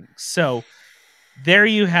unrelenting. So there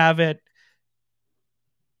you have it.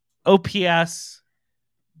 OPS,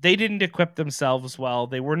 they didn't equip themselves well.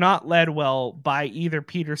 They were not led well by either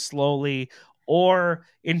Peter Sloly or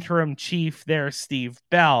interim chief there, Steve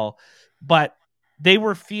Bell, but they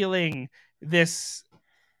were feeling this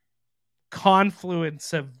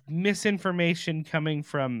confluence of misinformation coming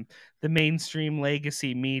from the mainstream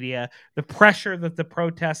legacy media, the pressure that the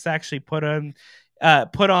protests actually put on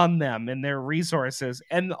them and their resources,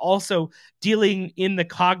 and also dealing in the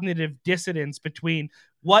cognitive dissonance between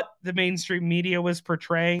what the mainstream media was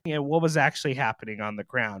portraying and what was actually happening on the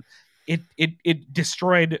ground. It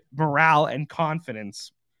destroyed morale and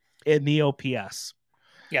confidence in the OPS.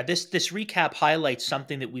 Yeah, this recap highlights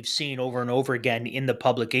something that we've seen over and over again in the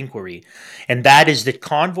public inquiry, and that is that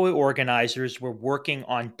convoy organizers were working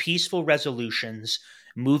on peaceful resolutions,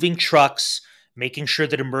 moving trucks, making sure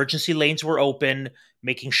that emergency lanes were open,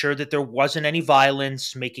 making sure that there wasn't any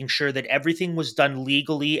violence, making sure that everything was done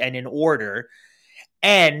legally and in order.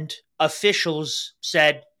 And officials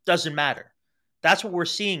said, doesn't matter. That's what we're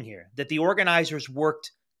seeing here, that the organizers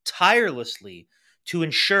worked tirelessly to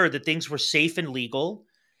ensure that things were safe and legal,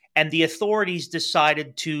 and the authorities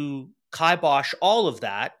decided to kibosh all of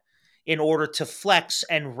that in order to flex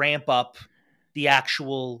and ramp up the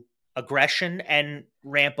actual aggression and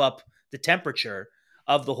ramp up the temperature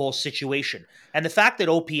of the whole situation. And the fact that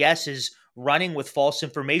OPS is running with false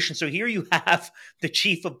information. So here you have the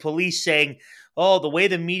chief of police saying, oh, the way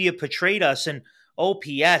the media portrayed us and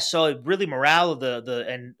OPS, so really morale of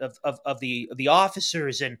the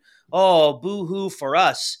officers, and oh, boo-hoo for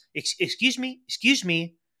us. Excuse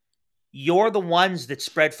me. You're the ones that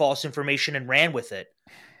spread false information and ran with it.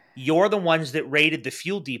 You're the ones that raided the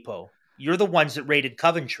fuel depot. You're the ones that raided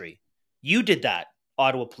Coventry. You did that,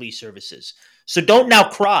 Ottawa Police Services. So don't now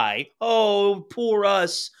cry, oh, poor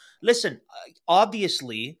us. Listen,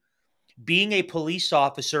 obviously, being a police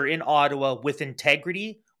officer in Ottawa with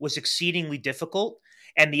integrity was exceedingly difficult,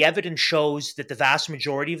 and the evidence shows that the vast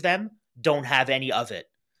majority of them don't have any of it.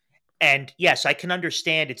 And yes, I can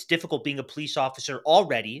understand it's difficult being a police officer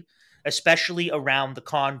already, especially around the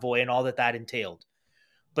convoy and all that entailed.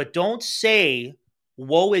 But don't say,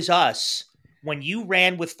 woe is us. When you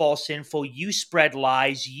ran with false info, you spread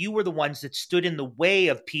lies, you were the ones that stood in the way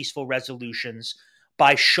of peaceful resolutions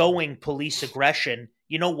by showing police aggression.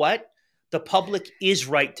 You know what? The public is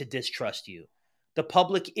right to distrust you. The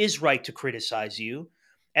public is right to criticize you.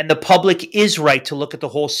 And the public is right to look at the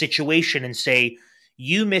whole situation and say,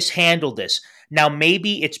 you mishandled this. Now,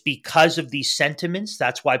 maybe it's because of these sentiments.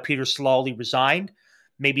 That's why Peter Sloly resigned.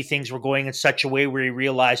 Maybe things were going in such a way where he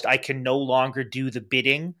realized I can no longer do the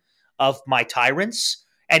bidding of my tyrants.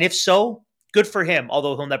 And if so, good for him,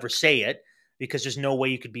 although he'll never say it because there's no way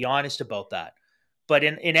you could be honest about that. But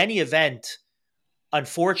in any event,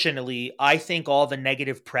 unfortunately, I think all the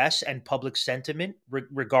negative press and public sentiment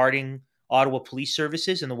regarding Ottawa Police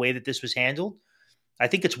Services and the way that this was handled, I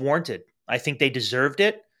think it's warranted. I think they deserved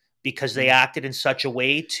it because they acted in such a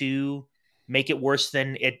way to make it worse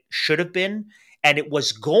than it should have been. And it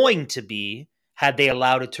was going to be had they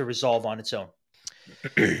allowed it to resolve on its own.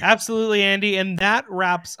 Absolutely, Andy. And that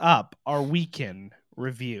wraps up our weekend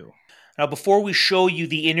review. Now, before we show you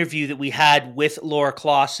the interview that we had with Laura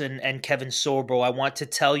Clausen and Kevin Sorbo, I want to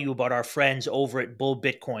tell you about our friends over at Bull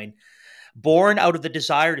Bitcoin. Born out of the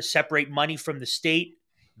desire to separate money from the state,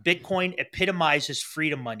 Bitcoin epitomizes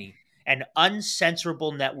freedom money. an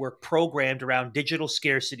uncensorable network programmed around digital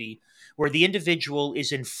scarcity where the individual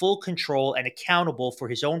is in full control and accountable for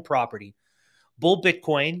his own property. Bull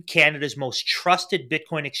Bitcoin, Canada's most trusted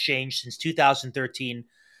Bitcoin exchange since 2013,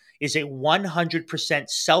 is a 100%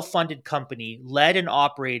 self-funded company led and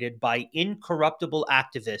operated by incorruptible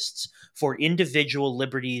activists for individual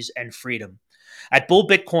liberties and freedom. At Bull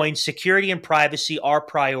Bitcoin, security and privacy are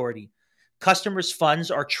priority. Customers'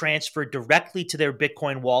 funds are transferred directly to their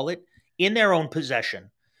Bitcoin wallet in their own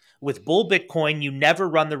possession. With Bull Bitcoin, you never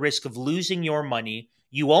run the risk of losing your money.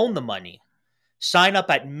 You own the money. Sign up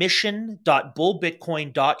at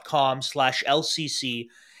mission.bullbitcoin.com/LCC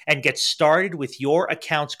and get started with your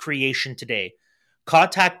account's creation today.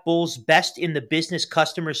 Contact Bull's best in the business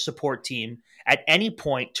customer support team at any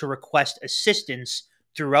point to request assistance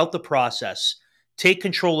throughout the process. Take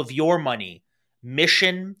control of your money.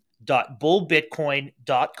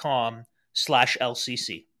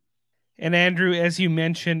 Mission.bullbitcoin.com/LCC. And Andrew, as you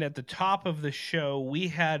mentioned at the top of the show, we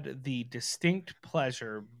had the distinct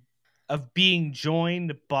pleasure of being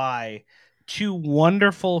joined by two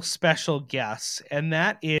wonderful special guests, and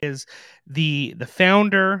that is the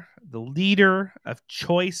founder, the leader of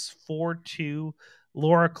Choice 42,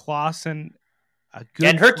 Laura Clausen, a good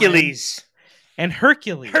and Hercules. friend, and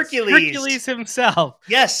Hercules himself.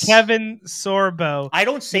 Yes, Kevin Sorbo. I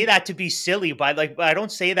don't say that to be silly, but I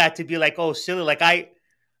don't say that to be like, oh, silly. Like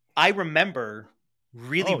I remember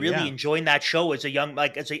really enjoying that show as a young,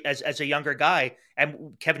 like as a younger guy.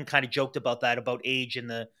 And Kevin kind of joked about that, about age in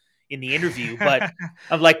the interview. But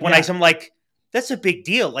I'm like, when I'm like, that's a big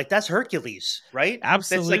deal. Like that's Hercules, right?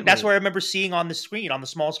 Absolutely. That's what I remember seeing on the screen, on the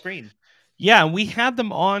small screen. Yeah, we had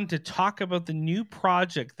them on to talk about the new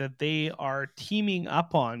project that they are teaming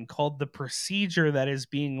up on called The Procedure that is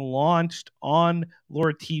being launched on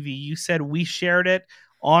Lore TV. You said we shared it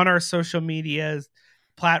on our social media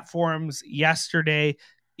platforms yesterday.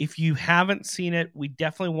 If you haven't seen it, we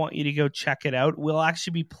definitely want you to go check it out. We'll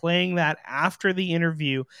actually be playing that after the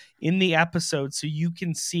interview in the episode so you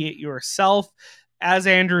can see it yourself. As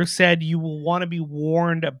Andrew said, you will want to be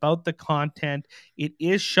warned about the content. It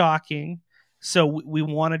is shocking. So we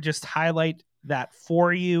want to just highlight that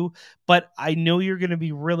for you. But I know you're going to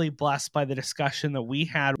be really blessed by the discussion that we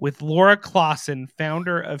had with Laura Clausen,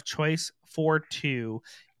 founder of Choice 42,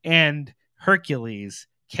 and Hercules,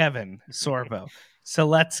 Kevin Sorbo. So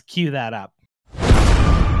let's cue that up.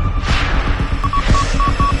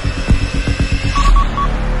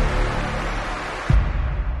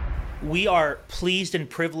 We are pleased and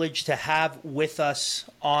privileged to have with us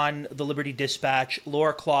on the Liberty Dispatch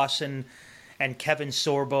Laura Clausen and Kevin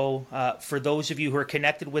Sorbo. For those of you who are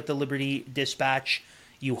connected with the Liberty Dispatch,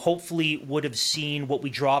 you hopefully would have seen what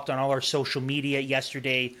we dropped on all our social media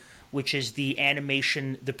yesterday, which is the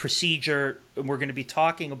animation, The Procedure, and we're going to be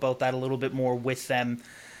talking about that a little bit more with them.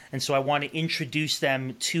 And so I want to introduce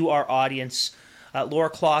them to our audience.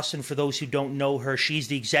 Laura Clausen, for those who don't know her, she's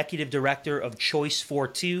the executive director of Choice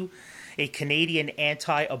 42, a Canadian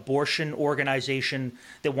anti-abortion organization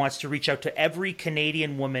that wants to reach out to every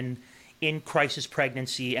Canadian woman in crisis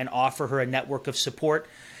pregnancy and offer her a network of support.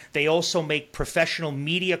 They also make professional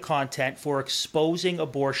media content for exposing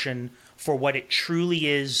abortion for what it truly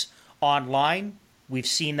is online. We've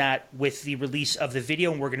seen that with the release of the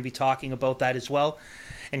video, and we're going to be talking about that as well.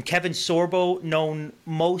 And Kevin Sorbo, known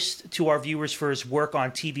most to our viewers for his work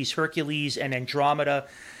on TV's Hercules and Andromeda,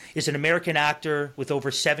 is an American actor with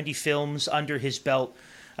over 70 films under his belt.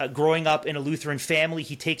 Growing up in a Lutheran family,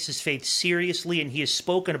 he takes his faith seriously, and he has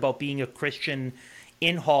spoken about being a Christian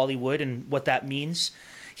in Hollywood and what that means.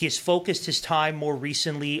 He has focused his time more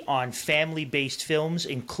recently on family-based films,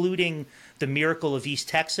 including The Miracle of East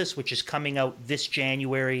Texas, which is coming out this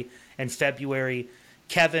January and February.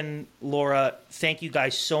 Kevin, Laura, thank you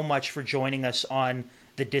guys so much for joining us on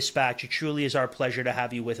the Dispatch. It truly is our pleasure to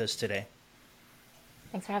have you with us today.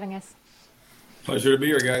 Thanks for having us. Pleasure to be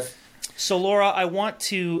here, guys. So, Laura, I want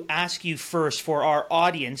to ask you first, for our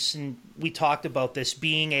audience, and we talked about this,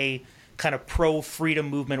 being a kind of pro-freedom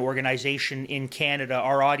movement organization in Canada,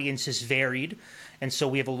 our audience is varied. And so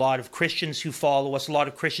we have a lot of Christians who follow us, a lot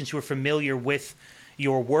of Christians who are familiar with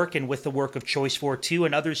your work and with the work of Choice 42,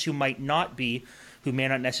 and others who might not be, who may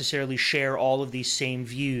not necessarily share all of these same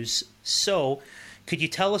views. So could you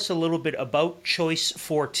tell us a little bit about Choice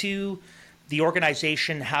 42, the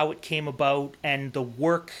organization, how it came about, and the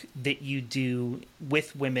work that you do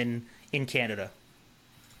with women in Canada?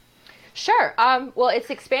 Sure. Well, it's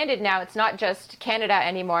expanded now. It's not just Canada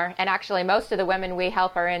anymore. And actually, most of the women we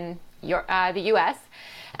help are in the U.S.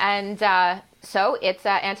 And so it's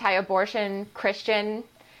an anti-abortion Christian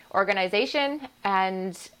organization.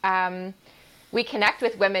 And we connect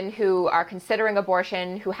with women who are considering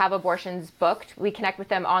abortion, who have abortions booked. We connect with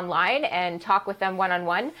them online and talk with them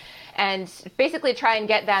one-on-one, and basically try and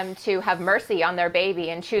get them to have mercy on their baby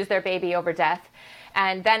and choose their baby over death.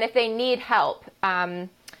 And then if they need help,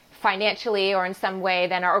 financially or in some way,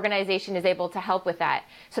 then our organization is able to help with that.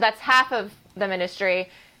 So that's half of the ministry.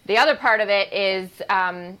 The other part of it is,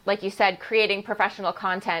 like you said, creating professional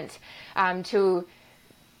content to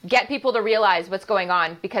get people to realize what's going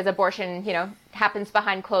on, because abortion, happens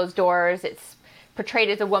behind closed doors. It's portrayed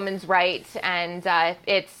as a woman's right, and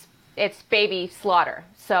it's baby slaughter.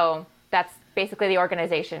 So that's basically the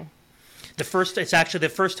organization. It's actually the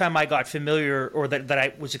first time I got familiar, or that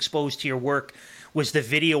I was exposed to your work, was the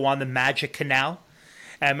video on the Magic Canal.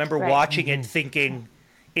 And I remember watching it thinking,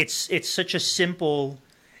 it's such a simple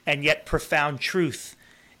and yet profound truth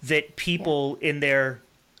that people in their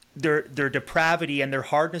depravity and their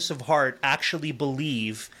hardness of heart actually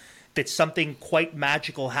believe that something quite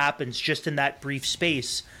magical happens just in that brief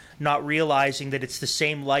space, not realizing that it's the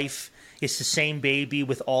same life, it's the same baby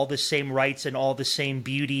with all the same rights and all the same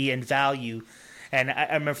beauty and value. And I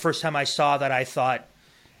remember the first time I saw that, I thought,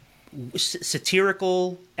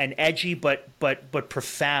 satirical and edgy, but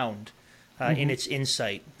profound in its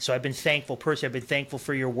insight. So I've been thankful personally. I've been thankful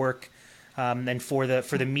for your work, and for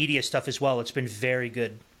the media stuff as well. It's been very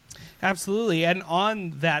good. Absolutely. And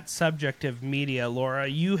on that subject of media, Laura,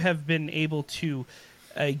 you have been able to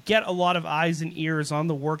get a lot of eyes and ears on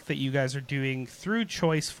the work that you guys are doing through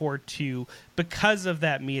Choice 42 because of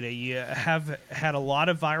that media. You have had a lot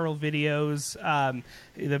of viral videos.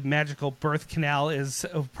 The Magical Birth Canal is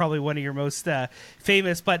probably one of your most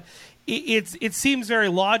famous, but it seems very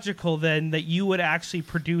logical then that you would actually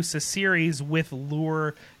produce a series with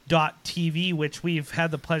Lure.tv, which we've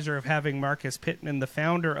had the pleasure of having Marcus Pittman, the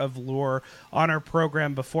founder of Lure, on our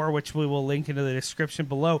program before, which we will link into the description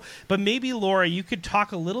below. But maybe, Laura, you could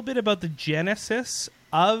talk a little bit about the genesis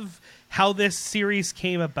of how this series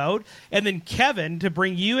came about. And then Kevin, to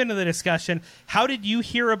bring you into the discussion, how did you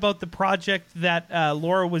hear about the project that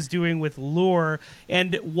Laura was doing with Lure,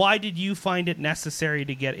 and why did you find it necessary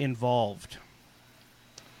to get involved?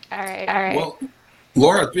 All right. Well,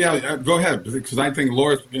 Laura, yeah, go ahead, because I think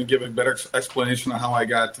Laura's going to give a better explanation of how I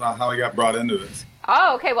got brought into this.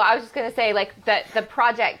 Oh, okay. Well, I was just going to say, the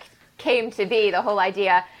project came to be, the whole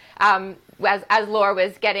idea, as Laura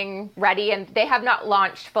was getting ready, and they have not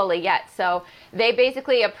launched fully yet. So they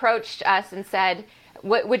basically approached us and said,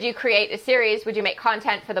 would you create a series? Would you make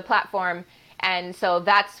content for the platform? And so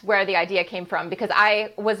that's where the idea came from, because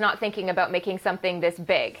I was not thinking about making something this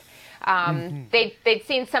big. They'd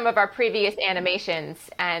seen some of our previous animations,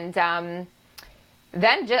 and then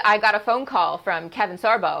I got a phone call from Kevin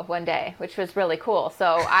Sorbo one day, which was really cool.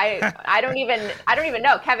 So I don't even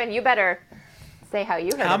know. Kevin, you better say how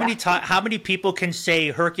you heard How many people can say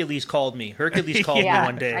Hercules called me? Hercules called me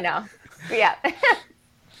one day. I know. Yeah.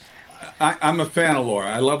 I'm a fan of Laura.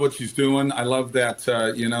 I love what she's doing. I love that,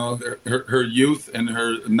 her youth and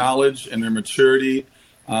her knowledge and her maturity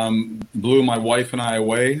blew my wife and I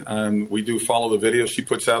away. We do follow the videos she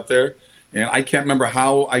puts out there. And I can't remember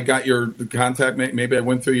how I got your contact. Maybe I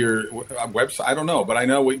went through your website. I don't know. But I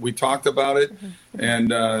know we talked about it.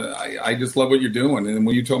 And I just love what you're doing. And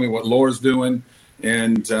when you told me what Laura's doing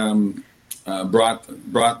and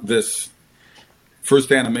brought this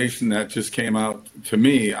first animation that just came out to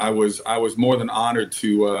me, I was more than honored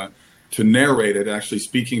to narrate it, actually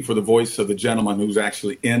speaking for the voice of the gentleman who's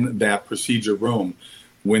actually in that procedure room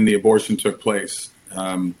when the abortion took place.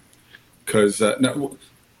 Because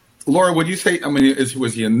Laura, would you say,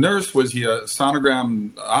 was he a nurse? Was he a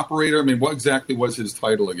sonogram operator? What exactly was his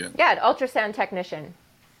title again? Yeah, ultrasound technician.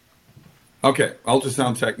 Okay,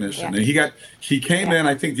 ultrasound technician. Yeah. And he came in,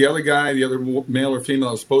 I think the other guy, the other male or female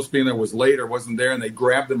that was supposed to be in there was late or wasn't there, and they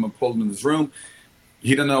grabbed him and pulled him in this room. He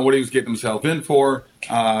didn't know what he was getting himself in for,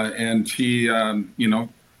 and he,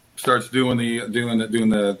 starts doing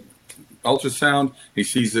the ultrasound. He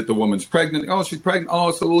sees that the woman's pregnant. Oh, she's pregnant. Oh,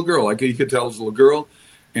 it's a little girl. Like he could tell it's a little girl.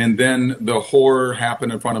 And then the horror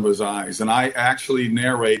happened in front of his eyes. And I actually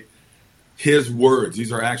narrate his words.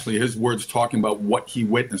 These are actually his words talking about what he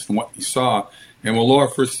witnessed and what he saw. And when Laura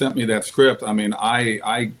first sent me that script,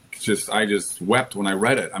 I just wept when I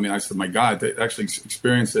read it. I said, my God, they actually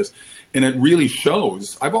experienced this. And it really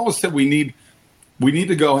shows. I've always said we need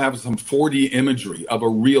to go have some 4D imagery of a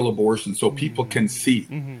real abortion so people can see.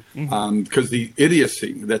 Because the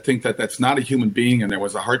idiocy that think that that's not a human being and there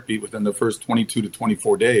was a heartbeat within the first 22 to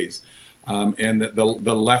 24 days. And the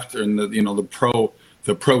left and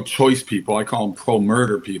the pro-choice people, I call them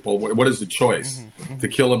pro-murder people. What is the choice? To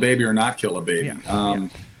kill a baby or not kill a baby?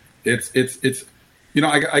 It's You know,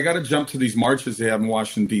 I got to jump to these marches they have in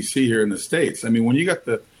Washington, D.C. here in the States. I mean, when you got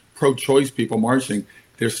the pro-choice people marching,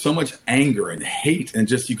 there's so much anger and hate, and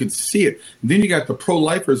just you can see it. And then you got the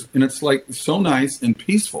pro-lifers, and it's like so nice and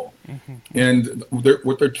peaceful. And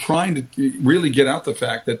what they're trying to really get out the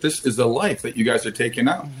fact that this is a life that you guys are taking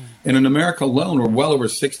out. And in America alone, we're well over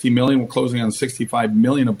 60 million. We're closing on 65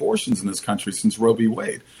 million abortions in this country since Roe v.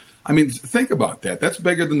 Wade. I mean, think about that. That's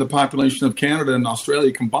bigger than the population of Canada and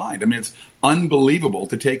Australia combined. I mean, it's unbelievable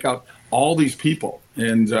to take out all these people.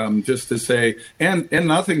 And just to say, and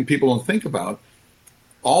nothing people don't think about,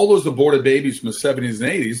 all those aborted babies from the 70s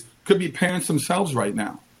and 80s could be parents themselves right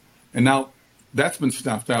now. And now that's been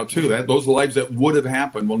snuffed out too. Those lives that would have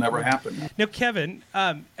happened will never happen. Now, Kevin,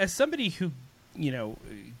 as somebody who,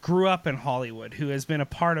 grew up in Hollywood, who has been a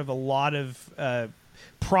part of a lot of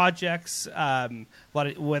projects,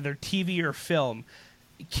 whether TV or film,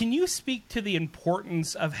 can you speak to the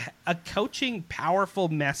importance of coaching powerful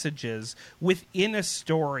messages within a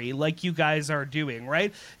story like you guys are doing,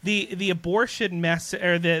 right? The abortion message,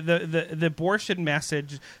 or the abortion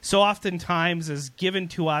message, so oftentimes is given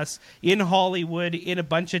to us in Hollywood in a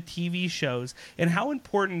bunch of TV shows. And how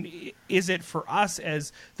important is it for us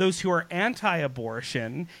as those who are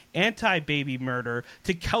anti-abortion, anti-baby murder,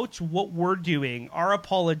 to coach what we're doing, our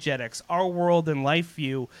apologetics, our world and life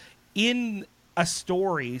view in a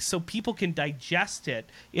story so people can digest it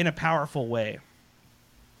in a powerful way?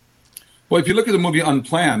 Well, if you look at the movie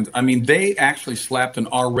Unplanned, I mean, they actually slapped an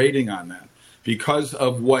R rating on that because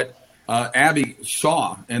of what Abby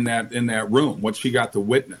saw in that room, what she got to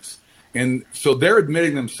witness. And so they're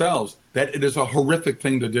admitting themselves that it is a horrific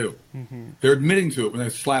thing to do. They're admitting to it when they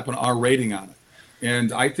slap an R rating on it.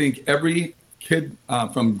 And I think every kid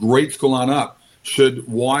from grade school on up should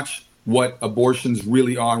watch what abortions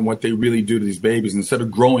really are and what they really do to these babies, instead of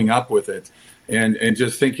growing up with it and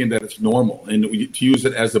just thinking that it's normal. And to use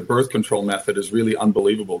it as a birth control method is really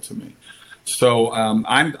unbelievable to me. So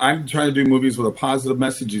I'm trying to do movies with a positive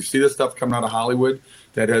message. You see this stuff coming out of Hollywood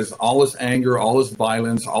that has all this anger, all this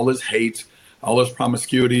violence, all this hate, all this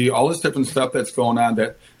promiscuity, all this different stuff that's going on,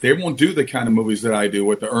 that they won't do the kind of movies that I do,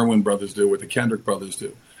 what the Irwin brothers do, what the Kendrick brothers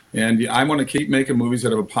do. And I want to keep making movies that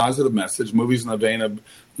have a positive message, movies in the vein of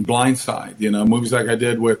Blindside, movies like I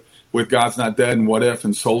did with God's Not Dead and What If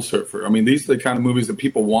and Soul Surfer. I mean, these are the kind of movies that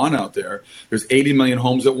people want out there. There's 80 million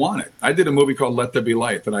homes that want it. I did a movie called Let There Be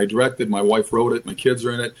Light that I directed. My wife wrote it. My kids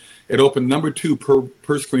are in it. It opened number 2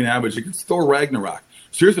 per screen average against Thor Ragnarok.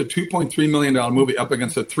 So here's a $2.3 million movie up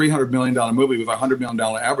against a $300 million movie with a $100 million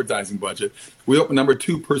advertising budget. We opened number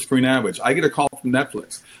 2 per screen average. I get a call from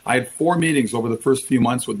Netflix. I had 4 meetings over the first few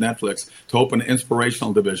months with Netflix to open an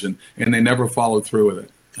inspirational division, and they never followed through with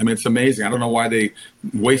it. I mean, it's amazing. I don't know why they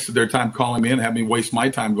wasted their time calling me in and had me waste my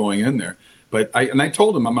time going in there. But I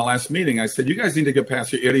told them on my last meeting, I said, you guys need to get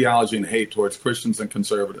past your ideology and hate towards Christians and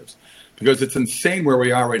conservatives, because it's insane where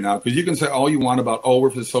we are right now. Because you can say all you want about, we're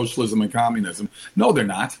for socialism and communism. No, they're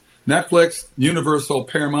not. Netflix, Universal,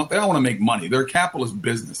 Paramount, they all want to make money. They're capitalist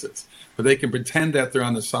businesses, but they can pretend that they're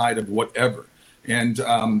on the side of whatever. And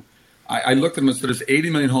I looked at them and said, there's 80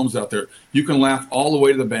 million homes out there. You can laugh all the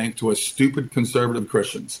way to the bank to a stupid conservative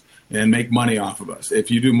Christians and make money off of us if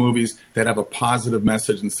you do movies that have a positive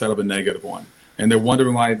message instead of a negative one. And they're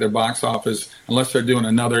wondering why their box office, unless they're doing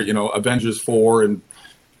another, Avengers 4 and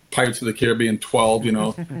Pirates of the Caribbean 12,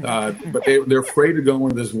 but they're afraid to go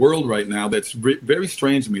into this world right now that's very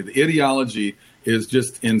strange to me. The ideology is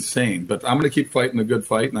just insane. But I'm going to keep fighting the good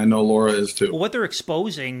fight, and I know Laura is too. Well, what they're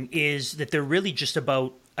exposing is that they're really just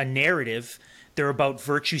about a narrative. They're about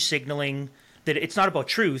virtue signaling, that it's not about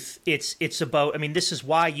truth. It's about, this is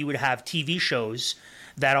why you would have TV shows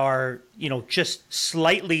that are, just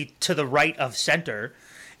slightly to the right of center.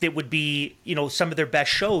 That would be, some of their best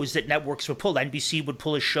shows that networks would pull. NBC would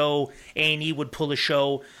pull a show, A&E would pull a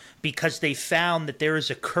show, because they found that there is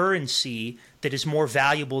a currency that is more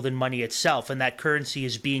valuable than money itself, and that currency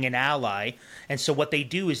is being an ally. And so what they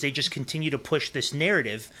do is they just continue to push this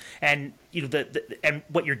narrative, and and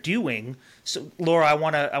what you're doing. So Laura, I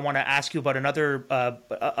want to ask you about another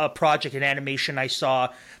a project in animation I saw.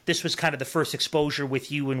 This was kind of the first exposure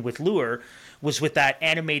with you and with Lure, was with that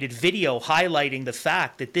animated video highlighting the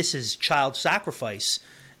fact that this is child sacrifice,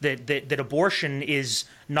 that abortion is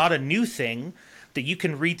not a new thing, that you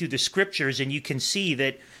can read through the scriptures and you can see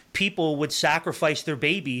that people would sacrifice their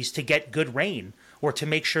babies to get good rain or to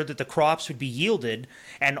make sure that the crops would be yielded.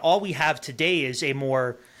 And all we have today is a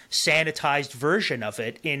more sanitized version of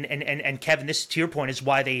it. And Kevin, this, to your point, is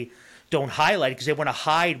why they don't highlight it, because they want to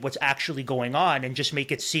hide what's actually going on and just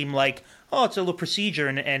make it seem like, it's a little procedure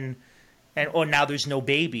and and now there's no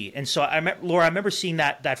baby. And so Laura, I remember seeing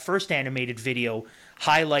that first animated video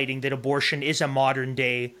highlighting that abortion is a modern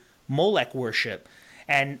day Molech worship,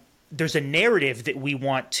 and there's a narrative that we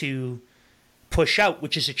want to push out,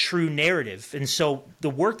 which is a true narrative. And so the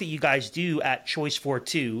work that you guys do at Choice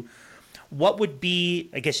 42, what would be,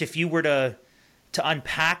 I guess, if you were to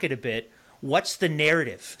unpack it a bit, what's the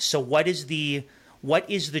narrative? So what is the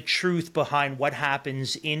truth behind what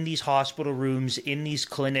happens in these hospital rooms, in these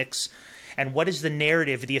clinics, and what is the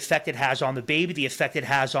narrative, the effect it has on the baby, the effect it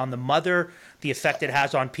has on the mother, the effect it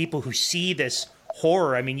has on people who see this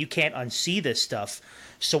horror? I mean, you can't unsee this stuff.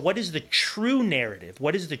 So what is the true narrative?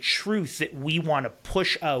 What is the truth that we want to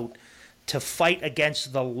push out to fight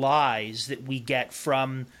against the lies that we get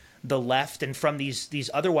from the left and from these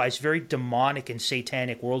otherwise very demonic and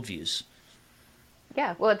satanic worldviews?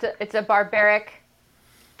 Yeah, well, it's a barbaric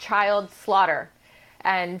child slaughter.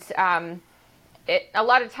 And a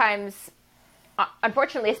lot of times,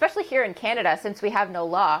 unfortunately, especially here in Canada, since we have no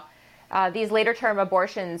law, these later term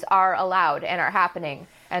abortions are allowed and are happening.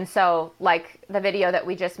 And so, like the video that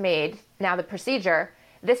we just made, now the procedure,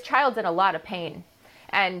 this child's in a lot of pain.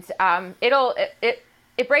 And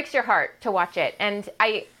it breaks your heart to watch it. And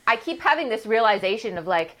I keep having this realization of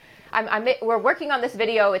like, we're working on this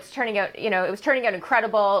video. It's turning out, it was turning out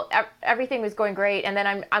incredible. Everything was going great. And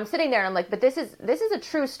then I'm sitting there and I'm like, but this is a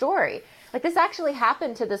true story. Like, this actually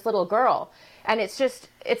happened to this little girl. And it's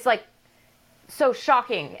like so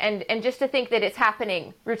shocking. And just to think that it's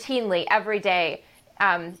happening routinely every day,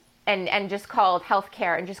 and just called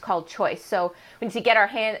healthcare and just called choice. So we need to get our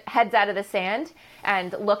heads out of the sand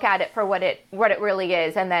and look at it for what it really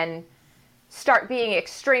is, and then start being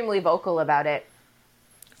extremely vocal about it.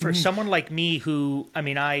 For someone like me who,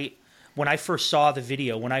 when I first saw the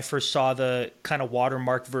video, when I first saw the kind of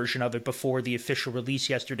watermarked version of it before the official release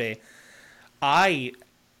yesterday, I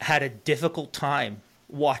had a difficult time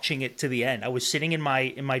watching it to the end. I was sitting in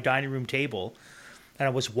my dining room table and I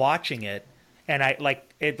was watching it, and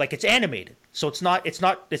it's animated. So it's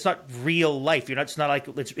not real life. It's not like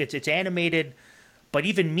it's animated. But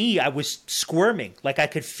even me, I was squirming. Like, I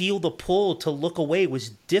could feel the pull to look away. It was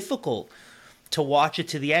difficult to watch it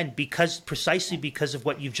to the end precisely because of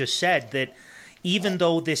what you've just said, that even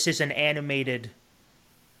though this is an animated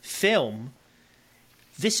film,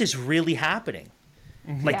 this is really happening.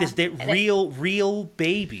 Mm-hmm. Like, real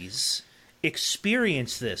babies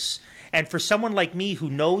experience this. And for someone like me who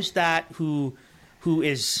knows that, who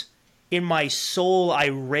is in my soul, I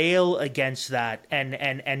rail against that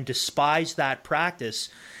and despise that practice.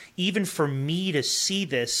 Even for me to see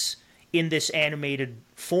this in this animated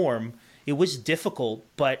form, it was difficult.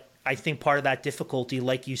 But I think part of that difficulty,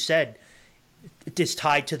 like you said, it is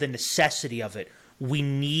tied to the necessity of it.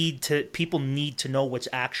 People need to know what's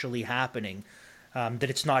actually happening. That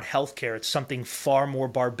it's not healthcare; it's something far more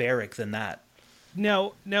barbaric than that.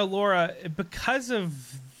 Now, Laura, because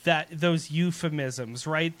of those euphemisms,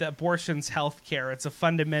 right? The abortion's healthcare. It's a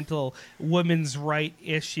fundamental women's right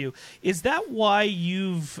issue. Is that why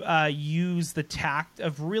you've used the tact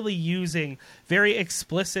of really using very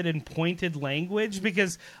explicit and pointed language?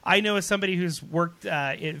 Because I know, as somebody who's worked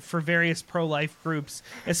for various pro-life groups,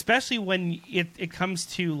 especially when it comes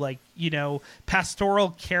to pastoral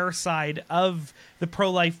care side of the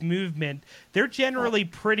pro-life movement, they're generally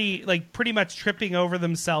pretty much tripping over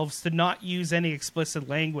themselves to not use any explicit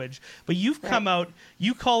language. But you've come out,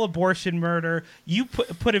 you call abortion murder, you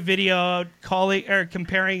put a video out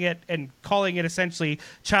comparing it and calling it essentially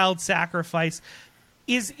child sacrifice.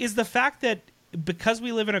 Is the fact that because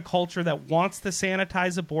we live in a culture that wants to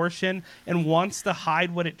sanitize abortion and wants to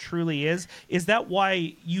hide what it truly is that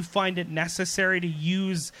why you find it necessary to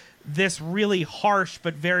use this really harsh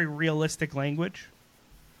but very realistic language?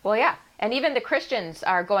 Well, yeah. And even the Christians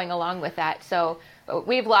are going along with that. So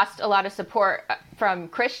we've lost a lot of support from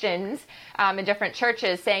Christians in different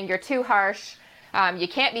churches saying you're too harsh. You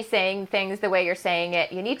can't be saying things the way you're saying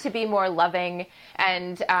it. You need to be more loving.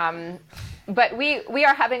 And but we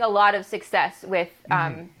are having a lot of success with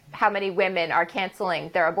how many women are canceling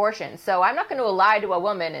their abortions. So I'm not going to lie to a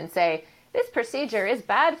woman and say, this procedure is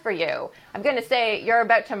bad for you. I'm going to say you're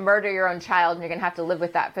about to murder your own child and you're going to have to live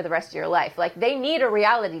with that for the rest of your life. Like, they need a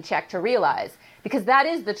reality check to realize, because that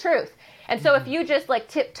is the truth. And so if you just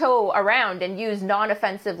tiptoe around and use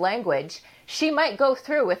non-offensive language, she might go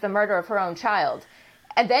through with the murder of her own child.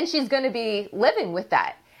 And then she's going to be living with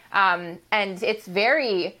that. And it's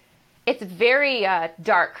very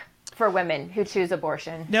dark for women who choose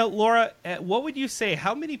abortion. Now, Laura, what would you say?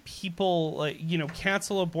 How many people,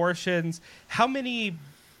 cancel abortions? How many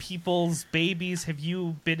people's babies have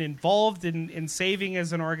you been involved in saving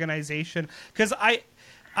as an organization? Because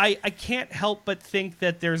I can't help but think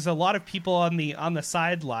that there's a lot of people on the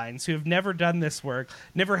sidelines who have never done this work,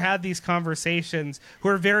 never had these conversations, who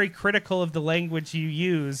are very critical of the language you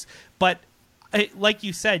use. But like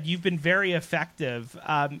you said, you've been very effective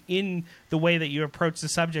in the way that you approach the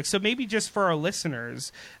subject. So maybe just for our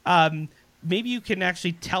listeners, maybe you can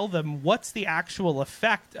actually tell them what's the actual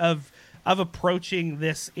effect of approaching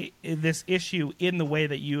this issue in the way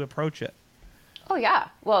that you approach it. Oh, yeah.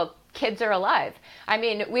 Well, kids are alive. I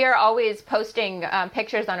mean, we are always posting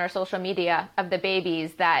pictures on our social media of the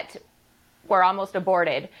babies that were almost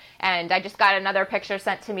aborted. And I just got another picture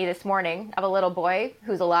sent to me this morning of a little boy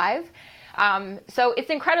who's alive. So it's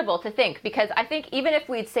incredible to think, because I think even if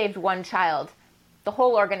we'd saved one child, the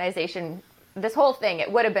whole organization, this whole thing,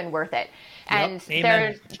 it would have been worth it. And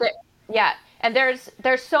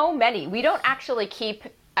there's so many. We don't actually keep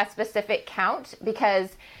a specific count because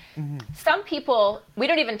some people, we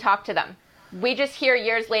don't even talk to them. We just hear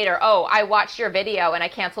years later, oh, I watched your video and I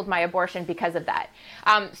canceled my abortion because of that.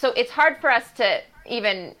 So it's hard for us to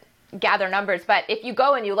even gather numbers. But if you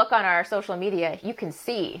go and you look on our social media, you can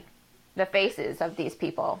see the faces of these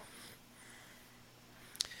people.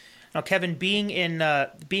 Now, Kevin, being in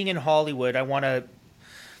Hollywood, I want to.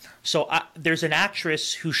 So there's an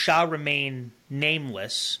actress who shall remain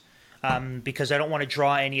nameless because I don't want to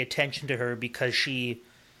draw any attention to her because she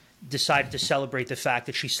decided to celebrate the fact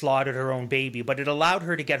that she slaughtered her own baby, but it allowed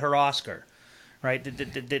her to get her Oscar, right?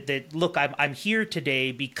 Look, I'm here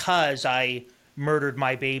today because I murdered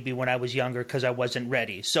my baby when I was younger because I wasn't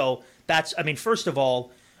ready. So that's, I mean, first of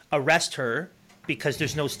all, arrest her because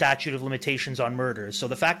there's no statute of limitations on murders. So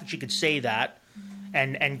the fact that she could say that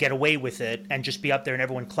and get away with it and just be up there and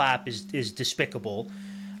everyone clap is despicable.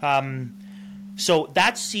 So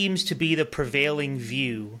that seems to be the prevailing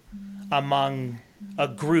view among a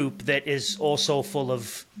group that is also full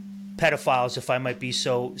of pedophiles, if I might be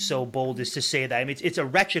so bold as to say that. I mean, it's a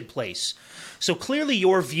wretched place. So clearly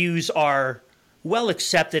your views are well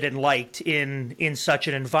accepted and liked in such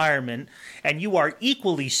an environment, and you are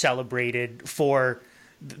equally celebrated for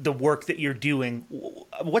the work that you're doing.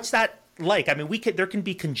 What's that like? I mean, there can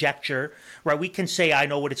be conjecture, right? We can say, I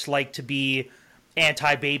know what it's like to be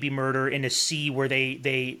anti-baby murder in a sea where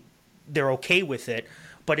they're okay with it.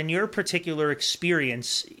 But in your particular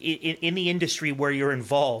experience in the industry where you're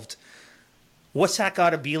involved, what's that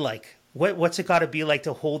got to be like? What's it got to be like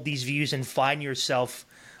to hold these views and find yourself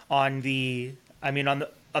on the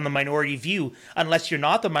minority view, unless you're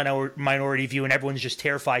not the minority view and everyone's just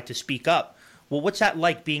terrified to speak up? Well, what's that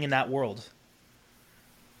like being in that world?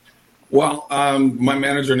 Well, my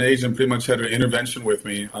manager and agent pretty much had an intervention with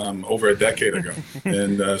me over a decade ago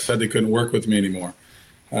and said they couldn't work with me anymore.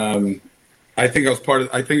 I think I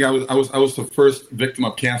was I was the first victim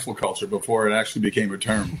of cancel culture before it actually became a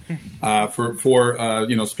term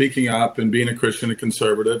for speaking up and being a Christian and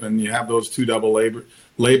conservative, and you have those two double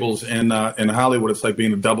labels in Hollywood. It's like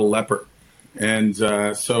being a double leper, and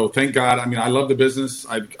so thank God. I mean, I love the business.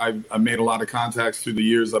 I've made a lot of contacts through the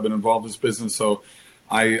years I've been involved in this business. So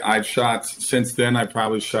I've shot since then. I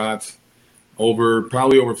probably shot over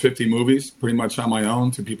 50 movies, pretty much on my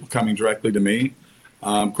own, to people coming directly to me.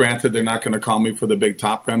 Granted, they're not going to call me for the big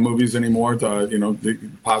Top Gun movies anymore to,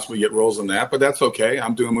 possibly get roles in that, but that's okay.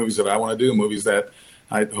 I'm doing movies that I want to do, movies that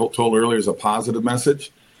I told earlier is a positive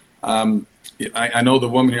message. I know the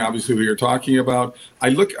woman here, obviously, who you're talking about. I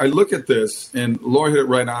look at this, and Laura hit it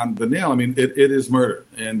right on the nail. I mean, it is murder.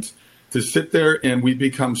 And to sit there and we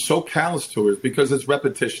become so callous to it because it's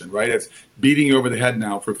repetition, right? It's beating you over the head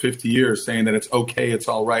now for 50 years, saying that it's okay, it's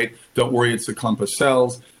all right, don't worry, it's a clump of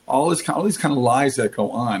cells. All these kind of lies that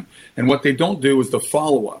go on. And what they don't do is the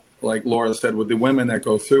follow-up, like Laura said, with the women that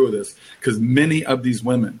go through with this, because many of these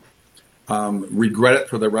women regret it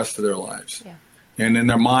for the rest of their lives. Yeah. And in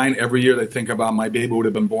their mind, every year they think about, my baby would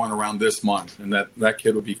have been born around this month, and that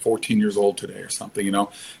kid would be 14 years old today or something,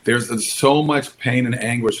 There's so much pain and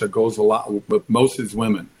anguish that goes a lot with most of these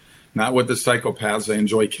women, not with the psychopaths they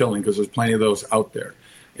enjoy killing, because there's plenty of those out there.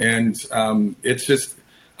 And it's just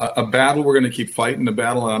a battle we're going to keep fighting, a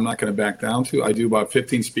battle that I'm not going to back down to. I do about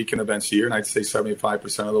 15 speaking events a year, and I'd say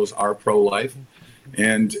 75% of those are pro-life.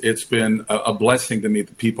 And it's been a blessing to meet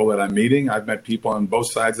the people that I'm meeting. I've met people on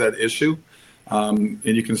both sides of that issue. And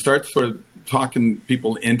you can start sort of talking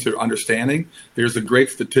people into understanding. There's a great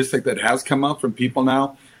statistic that has come out from people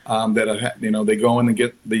now that they go in and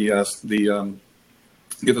get the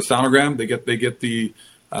sonogram.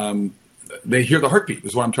 They hear the heartbeat,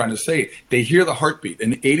 is what I'm trying to say. They hear the heartbeat,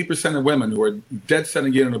 and 80% of women who are dead set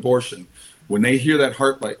on getting an abortion, when they hear that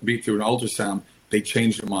heartbeat through an ultrasound, they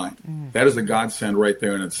change their mind. That is a godsend right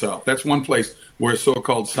there in itself. That's one place where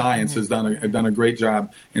so-called science has done a great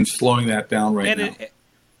job in slowing that down right now.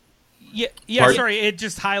 Yeah, sorry. It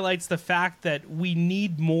just highlights the fact that we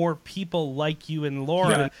need more people like you and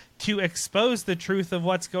Laura to expose the truth of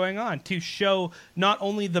what's going on, to show not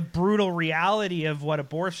only the brutal reality of what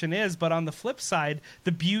abortion is, but on the flip side,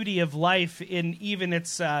 the beauty of life in even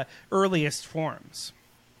its earliest forms.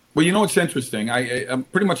 Well, you know what's interesting? I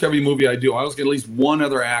pretty much every movie I do, I always get at least one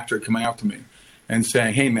other actor coming up to me and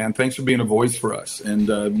saying, "Hey, man, thanks for being a voice for us and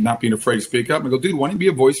not being afraid to speak up." And I go, "Dude, why don't you be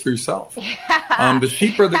a voice for yourself?" The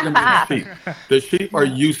sheep are going to be the sheep. The sheep are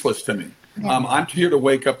useless to me. I'm here to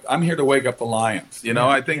wake up. I'm here to wake up the lions. You know,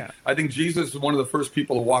 I think Jesus is one of the first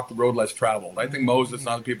people to walk the road less traveled. I think Moses and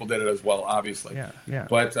other people did it as well, obviously.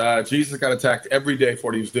 But Jesus got attacked every day for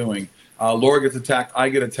what he was doing. Laura gets attacked. I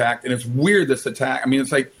get attacked, and it's weird, this attack. I mean,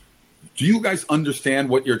 it's like, do you guys understand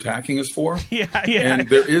what you're attacking us for? And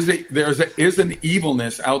there is an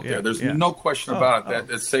evilness out there. There's no question about it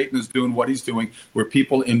that Satan is doing what he's doing, where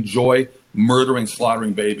people enjoy murdering,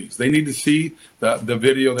 slaughtering babies. They need to see the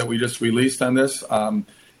video that we just released on this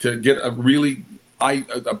to get a really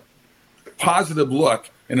a positive look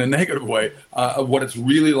in a negative way of what it's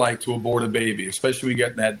really like to abort a baby, especially we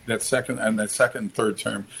get that second and third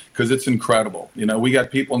term, because it's incredible. You know, we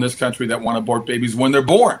got people in this country that want to abort babies when they're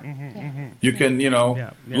born. You can,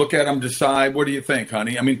 look at them, decide, what do you think,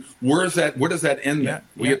 honey? I mean, where does that end then?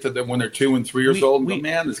 We get to when they're 2 and 3 years old, and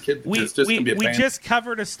man, this kid is just going to be a pain. We just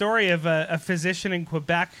covered a story of a physician in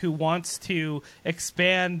Quebec who wants to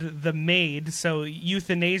expand the MAID, so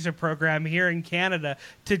euthanasia program here in Canada,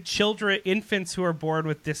 to infants who are born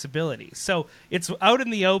with disabilities. So it's out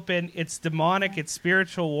in the open, it's demonic, it's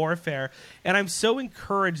spiritual warfare, and I'm so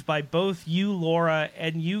encouraged by both you, Laura,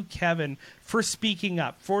 and you, Kevin, for speaking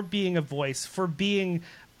up, for being a voice, for being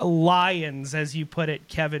lions, as you put it,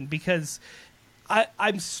 Kevin, because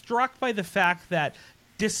I'm struck by the fact that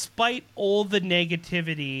despite all the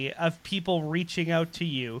negativity of people reaching out to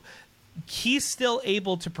you, he's still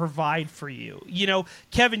able to provide for you. You know,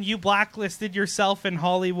 Kevin, you blacklisted yourself in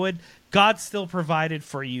Hollywood. God still provided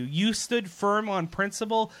for you. You stood firm on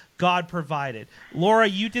principle. God provided. Laura,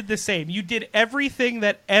 you did the same. You did everything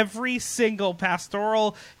that every single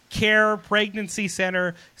pastoral care pregnancy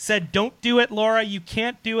center said, don't do it, Laura. You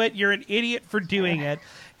can't do it. You're an idiot for doing it.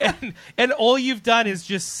 And all you've done is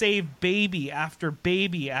just save baby after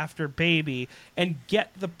baby after baby and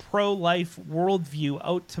get the pro-life worldview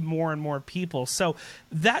out to more and more people. So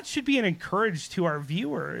that should be an encouragement to our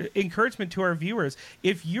viewers.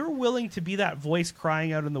 If you're willing to be that voice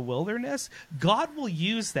crying out in the wilderness, God will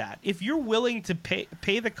use that. If you're willing to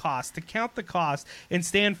pay the cost, to count the cost, and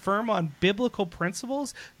stand firm on biblical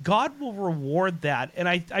principles, God will reward that. And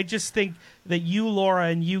I just think that you, Laura,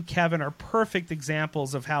 and you, Kevin, are perfect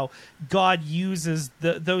examples of how God uses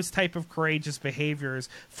those type of courageous behaviors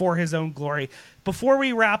for his own glory. Before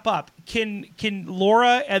we wrap up, can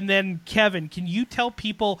Laura and then Kevin, can you tell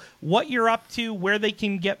people what you're up to, where they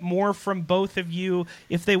can get more from both of you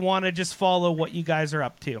if they want to just follow what you guys are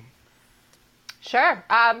up to? Sure.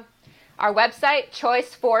 Our website,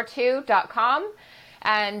 choice42.com.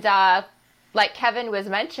 And like Kevin was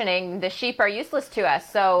mentioning, the sheep are useless to us.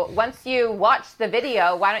 So once you watch the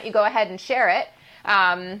video, why don't you go ahead and share it?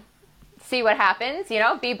 See what happens,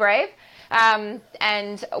 be brave. And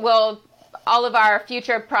all of our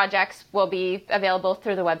future projects will be available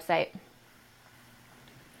through the website.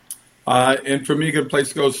 And for me, a good place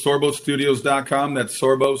to go is sorbostudios.com. That's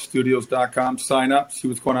sorbostudios.com. Sign up, see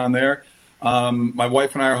what's going on there. My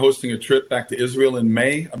wife and I are hosting a trip back to Israel in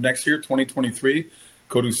May of next year, 2023.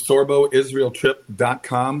 Go to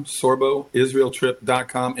sorboisraeltrip.com,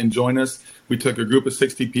 sorboisraeltrip.com, and join us. We took a group of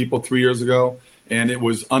 60 people 3 years ago, and it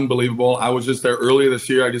was unbelievable. I was just there earlier this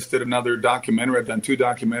year. I just did another documentary. I've done 2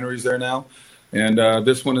 documentaries there now. And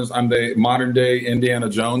this one is, I'm the modern-day Indiana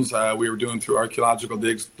Jones. We were doing through archaeological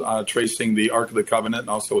digs, tracing the Ark of the Covenant and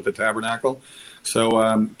also with the Tabernacle.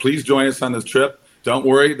 So please join us on this trip. Don't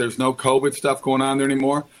worry, there's no COVID stuff going on there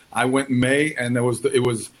anymore. I went in May, and it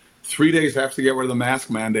was 3 days after they get rid of the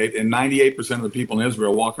mask mandate, and 98% of the people in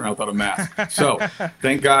Israel walking around without a mask. So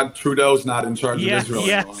thank God Trudeau's not in charge of Israel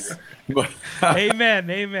any longer.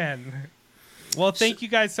 Amen. Well, thank you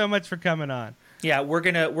guys so much for coming on. Yeah, we're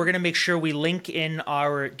gonna make sure we link in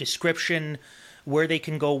our description where they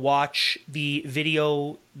can go watch the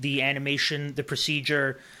video, the animation, the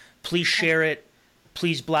procedure. Please share it.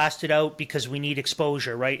 Please blast it out, because we need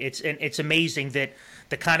exposure, right? It's amazing that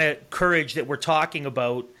the kind of courage that we're talking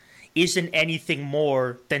about isn't anything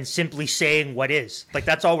more than simply saying what is. Like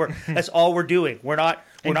that's all we're doing. We're not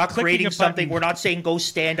creating something. We're not saying go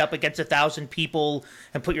stand up against 1,000 people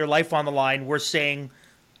and put your life on the line. We're saying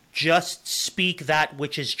just speak that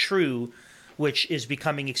which is true, which is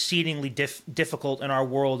becoming exceedingly difficult in our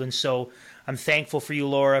world. And so I'm thankful for you,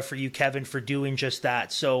 Laura, for you, Kevin, for doing just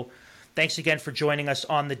that. So thanks again for joining us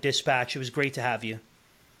on The Dispatch. It was great to have you.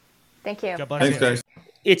 Thank you. Thanks, guys.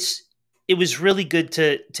 It was really good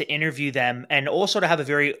to interview them and also to have a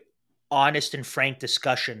very honest and frank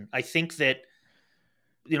discussion. I think that,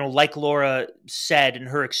 like Laura said in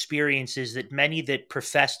her experiences, that many that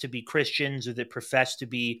profess to be Christians or that profess to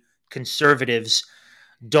be conservatives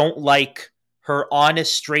don't like her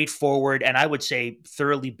honest, straightforward, and I would say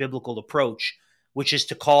thoroughly biblical approach, which is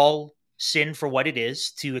to call sin for what it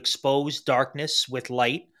is, to expose darkness with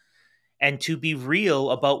light, and to be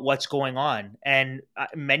real about what's going on. And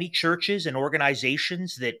many churches and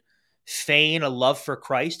organizations that feign a love for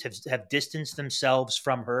Christ have distanced themselves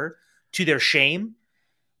from her to their shame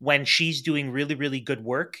when she's doing really, really good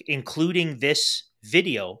work, including this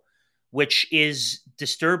video, which is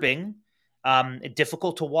disturbing,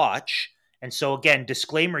 difficult to watch. And so again,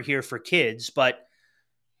 disclaimer here for kids, but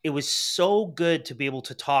it was so good to be able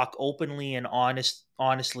to talk openly and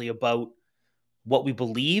honestly about what we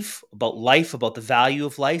believe about life, about the value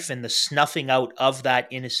of life, and the snuffing out of that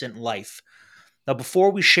innocent life. Now, before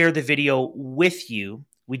we share the video with you,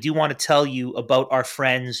 we do want to tell you about our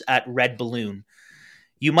friends at Red Balloon.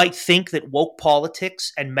 You might think that woke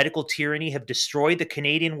politics and medical tyranny have destroyed the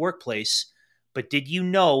Canadian workplace, but did you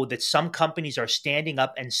know that some companies are standing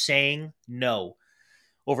up and saying no?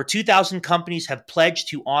 Over 2,000 companies have pledged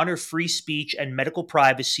to honor free speech and medical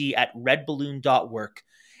privacy at redballoon.work.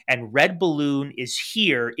 And Red Balloon is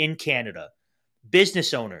here in Canada.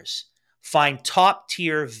 Business owners, find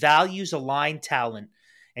top-tier, values-aligned talent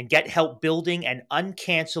and get help building an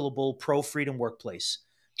uncancelable pro-freedom workplace.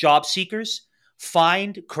 Job seekers,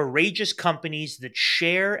 find courageous companies that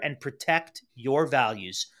share and protect your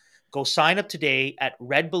values. Go sign up today at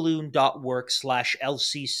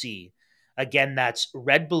redballoon.work/LCC. Again, that's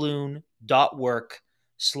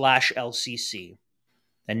redballoon.work/LCC.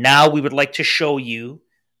 And now we would like to show you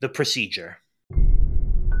the procedure.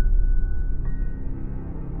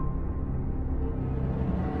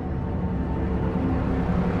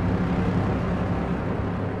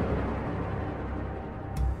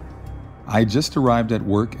 I just arrived at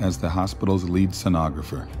work as the hospital's lead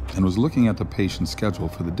sonographer and was looking at the patient's schedule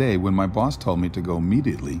for the day when my boss told me to go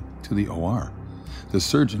immediately to the OR. The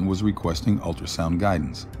surgeon was requesting ultrasound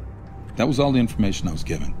guidance. That was all the information I was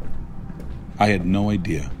given. I had no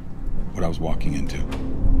idea what I was walking into.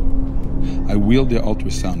 I wheeled the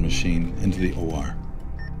ultrasound machine into the OR.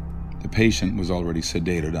 The patient was already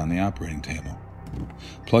sedated on the operating table.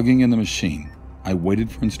 Plugging in the machine, I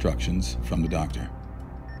waited for instructions from the doctor.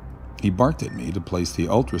 He barked at me to place the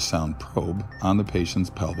ultrasound probe on the patient's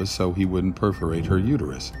pelvis so he wouldn't perforate her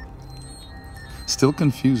uterus. Still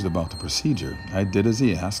confused about the procedure, I did as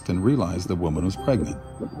he asked and realized the woman was pregnant.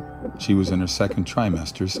 She was in her second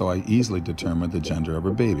trimester, so I easily determined the gender of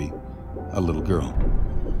her baby, a little girl.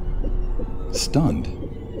 Stunned,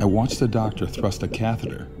 I watched the doctor thrust a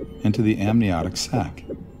catheter into the amniotic sac.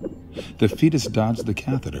 The fetus dodged the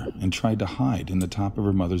catheter and tried to hide in the top of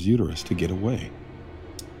her mother's uterus to get away.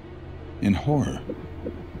 In horror,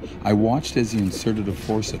 I watched as he inserted a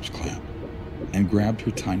forceps clamp and grabbed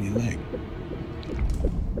her tiny leg.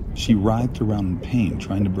 She writhed around in pain,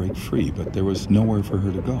 trying to break free, but there was nowhere for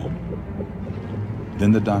her to go.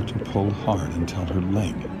 Then the doctor pulled hard until her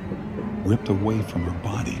leg ripped away from her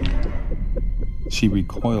body. She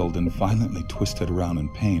recoiled and violently twisted around in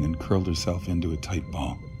pain and curled herself into a tight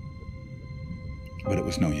ball. But it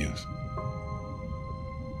was no use.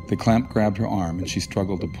 The clamp grabbed her arm and she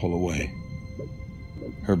struggled to pull away.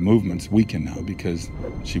 Her movements weakened now because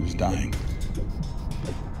she was dying.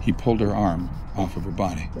 He pulled her arm off of her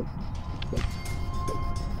body.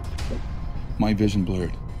 My vision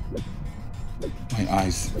blurred. My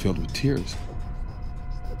eyes filled with tears.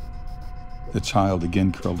 The child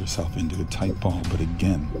again curled herself into a tight ball, but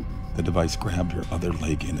again, the device grabbed her other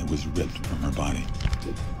leg and it was ripped from her body.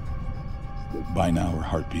 By now, her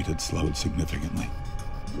heartbeat had slowed significantly,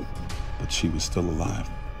 but she was still alive.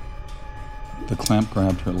 The clamp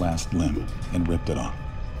grabbed her last limb and ripped it off.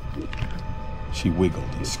 She wiggled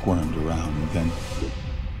and squirmed around, and then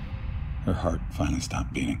her heart finally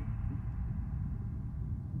stopped beating.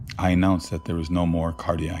 I announced that there was no more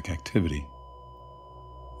cardiac activity.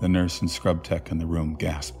 The nurse and scrub tech in the room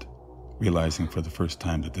gasped, realizing for the first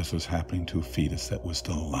time that this was happening to a fetus that was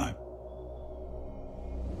still alive.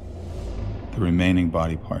 The remaining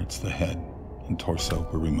body parts, the head and torso,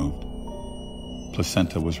 were removed.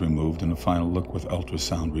 Placenta was removed, and a final look with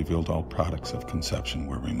ultrasound revealed all products of conception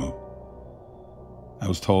were removed. I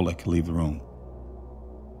was told I could leave the room.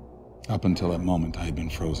 Up until that moment, I had been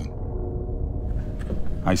frozen.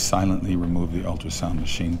 I silently removed the ultrasound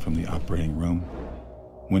machine from the operating room,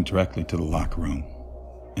 went directly to the locker room,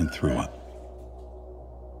 and threw up.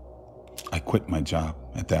 I quit my job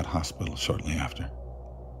at that hospital shortly after.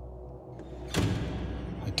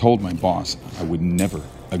 I told my boss I would never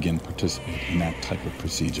again participate in that type of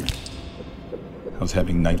procedure. I was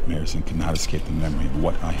having nightmares and could not escape the memory of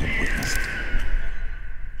what I had witnessed.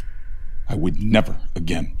 I would never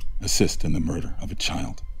again assist in the murder of a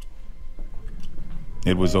child.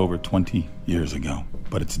 It was over 20 years ago,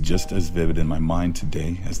 but it's just as vivid in my mind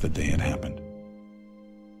today as the day it happened.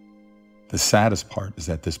 The saddest part is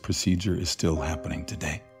that this procedure is still happening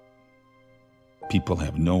today. People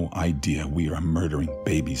have no idea we are murdering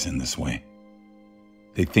babies in this way.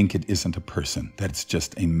 They think it isn't a person, that it's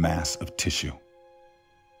just a mass of tissue.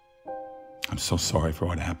 I'm so sorry for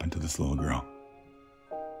what happened to this little girl,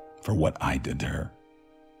 for what I did to her.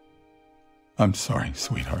 I'm sorry,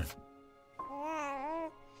 sweetheart.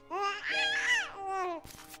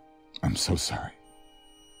 I'm so sorry.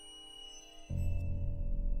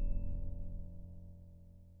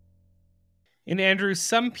 And Andrew,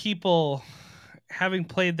 some people, having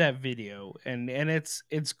played that video, and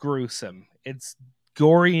it's gruesome. It's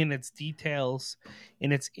gory in its details,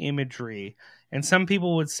 in its imagery. And some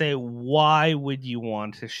people would say, why would you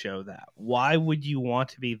want to show that? Why would you want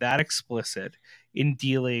to be that explicit in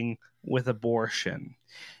dealing with abortion?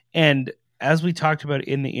 And as we talked about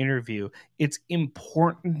in the interview, it's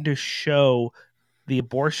important to show the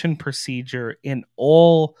abortion procedure in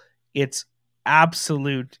all its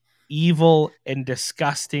absolute evil and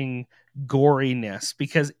disgusting goriness,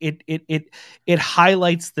 because it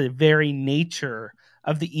highlights the very nature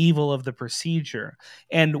of the evil of the procedure.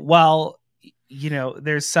 And while, you know,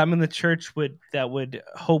 there's some in the church that would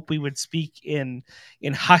hope we would speak in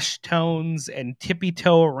hushed tones and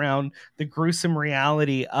tippy-toe around the gruesome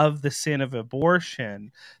reality of the sin of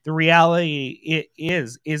abortion, the reality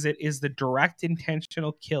is the direct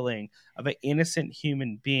intentional killing of an innocent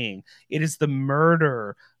human being. It is the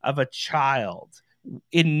murder of a child,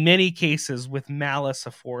 in many cases with malice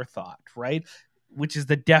aforethought, right? Which is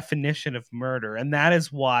the definition of murder. And that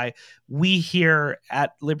is why we here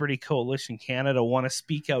at Liberty Coalition Canada want to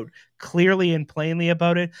speak out clearly and plainly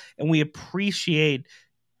about it. And we appreciate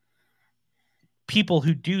people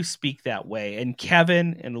who do speak that way. And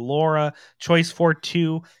Kevin and Laura, Choice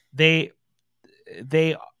 42, they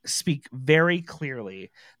speak very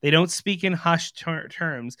clearly. They don't speak in hushed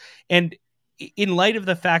terms. And in light of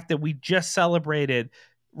the fact that we just celebrated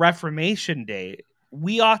Reformation Day,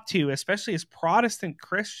 we ought to, especially as Protestant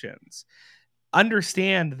Christians,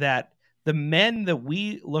 understand that the men that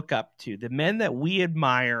we look up to, the men that we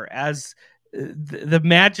admire as the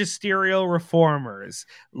magisterial reformers,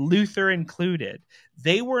 Luther included,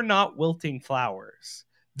 they were not wilting flowers.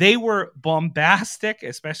 They were bombastic,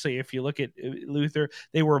 especially if you look at Luther.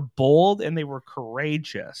 They were bold and they were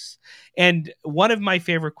courageous. And one of my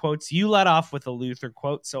favorite quotes, you led off with a Luther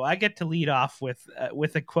quote, so I get to lead off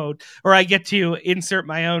with a quote, or I get to insert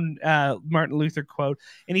my own Martin Luther quote.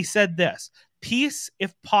 And he said this: "Peace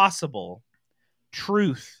if possible,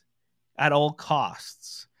 truth at all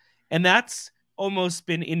costs." And that's almost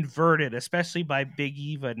been inverted, especially by Big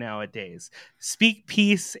Eva nowadays. Speak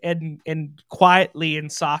peace and quietly in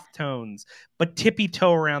soft tones, but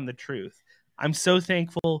tippy-toe around the truth. I'm so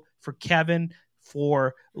thankful for Kevin,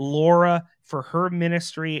 for Laura, for her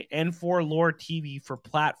ministry, and for Lore TV for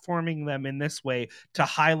platforming them in this way to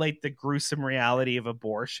highlight the gruesome reality of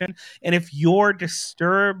abortion. And if you're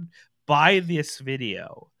disturbed by this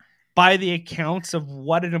video, by the accounts of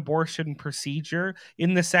what an abortion procedure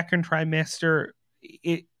in the second trimester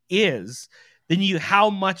it is, then how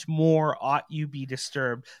much more ought you be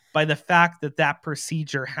disturbed by the fact that that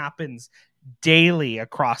procedure happens daily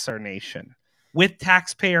across our nation with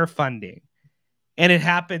taxpayer funding. And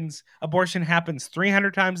abortion happens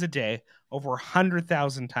 300 times a day, over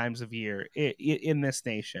 100,000 times a year in this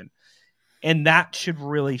nation. And that should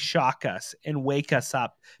really shock us and wake us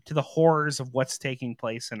up to the horrors of what's taking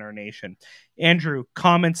place in our nation. Andrew,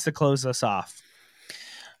 comments to close us off.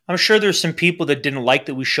 I'm sure there's some people that didn't like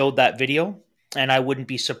that we showed that video, and I wouldn't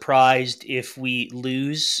be surprised if we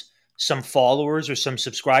lose some followers or some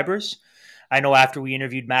subscribers. I know after we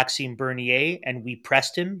interviewed Maxime Bernier and we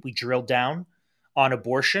pressed him, we drilled down on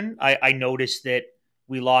abortion, I noticed that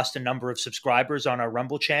we lost a number of subscribers on our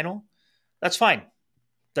Rumble channel. That's fine.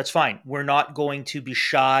 That's fine. We're not going to be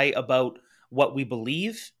shy about what we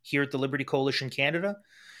believe here at the Liberty Coalition Canada.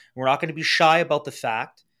 We're not going to be shy about the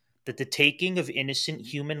fact that the taking of innocent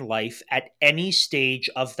human life at any stage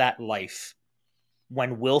of that life,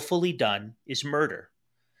 when willfully done, is murder.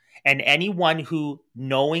 And anyone who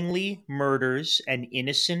knowingly murders an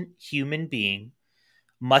innocent human being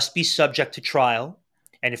must be subject to trial.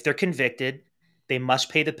 And if they're convicted, they must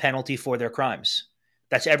pay the penalty for their crimes.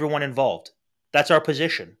 That's everyone involved. That's our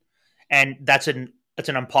position. And that's an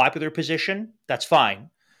unpopular position. That's fine.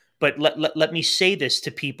 But let me say this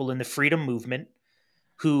to people in the freedom movement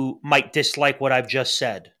who might dislike what I've just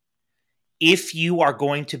said. If you are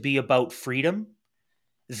going to be about freedom,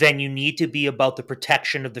 then you need to be about the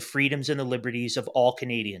protection of the freedoms and the liberties of all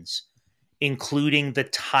Canadians, including the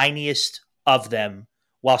tiniest of them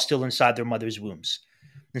while still inside their mother's wombs.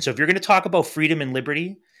 And so if you're going to talk about freedom and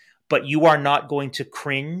liberty, but you are not going to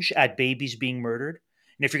cringe at babies being murdered,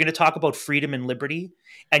 and if you're going to talk about freedom and liberty,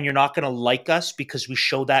 and you're not going to like us because we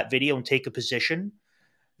show that video and take a position,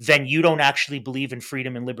 then you don't actually believe in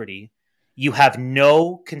freedom and liberty. You have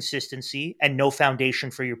no consistency and no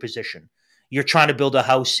foundation for your position. You're trying to build a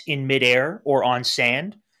house in midair or on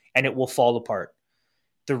sand, and it will fall apart.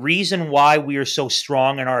 The reason why we are so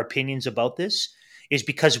strong in our opinions about this is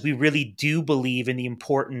because we really do believe in the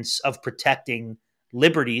importance of protecting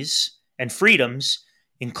liberties and freedoms,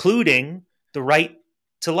 including the right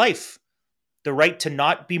to life, the right to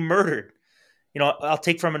not be murdered. You know, I'll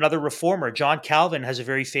take from another reformer. John Calvin has a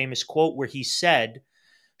very famous quote where he said,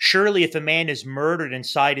 "Surely if a man is murdered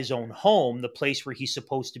inside his own home, the place where he's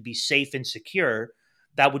supposed to be safe and secure,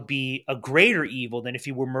 that would be a greater evil than if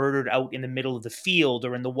he were murdered out in the middle of the field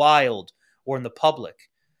or in the wild or in the public."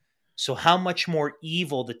 So how much more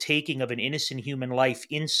evil the taking of an innocent human life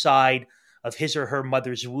inside of his or her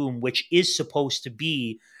mother's womb, which is supposed to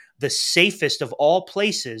be the safest of all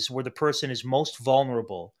places where the person is most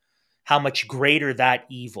vulnerable, how much greater that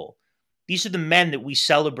evil. These are the men that we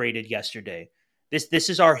celebrated yesterday. This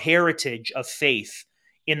is our heritage of faith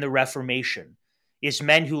in the Reformation, is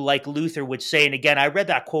men who, like Luther, would say, and again, I read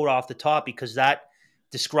that quote off the top because that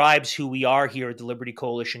describes who we are here at the Liberty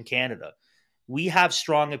Coalition Canada. We have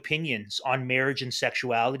strong opinions on marriage and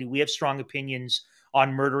sexuality. We have strong opinions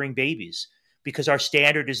on murdering babies because our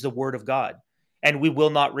standard is the Word of God, and we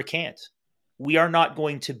will not recant. We are not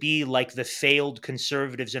going to be like the failed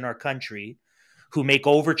conservatives in our country who make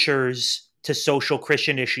overtures to social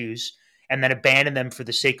Christian issues and then abandon them for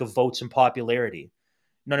the sake of votes and popularity.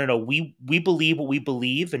 No. We believe what we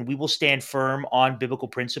believe, and we will stand firm on biblical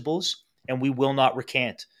principles, and we will not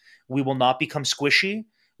recant. We will not become squishy.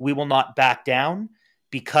 We will not back down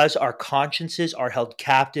because our consciences are held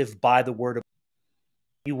captive by the word of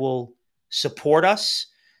God. You will support us,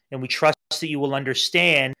 and we trust that you will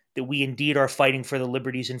understand that we indeed are fighting for the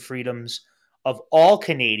liberties and freedoms of all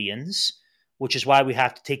Canadians, which is why we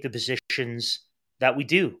have to take the positions that we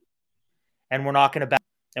do. And we're not going to back,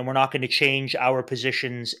 and we're not going to change our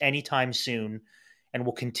positions anytime soon, and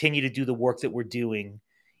we'll continue to do the work that we're doing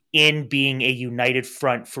in being a united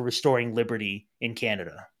front for restoring liberty in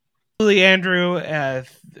Canada. Absolutely, Andrew.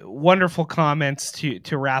 Wonderful comments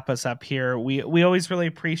to wrap us up here. We always really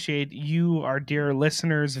appreciate you, our dear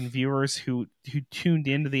listeners and viewers who tuned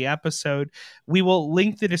into the episode. We will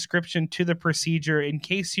link the description to the procedure in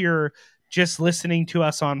case you're just listening to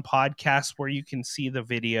us on podcasts where you can see the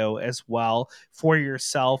video as well for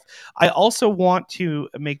yourself. I also want to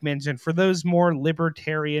make mention for those more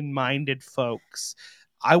libertarian-minded folks,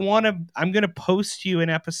 I'm going to post you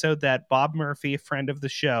an episode that Bob Murphy, a friend of the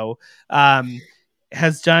show,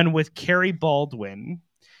 has done with Carrie Baldwin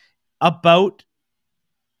about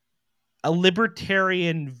a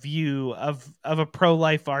libertarian view of a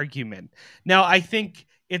pro-life argument. Now, I think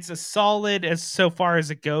it's as solid as so far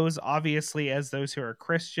as it goes, obviously, as those who are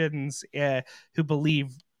Christians who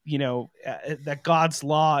believe, that God's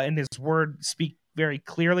law and his word speak very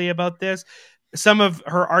clearly about this. Some of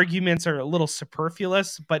her arguments are a little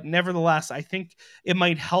superfluous, but nevertheless, I think it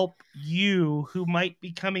might help you who might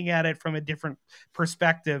be coming at it from a different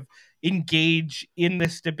perspective engage in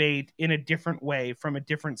this debate in a different way, from a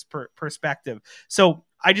different perspective. So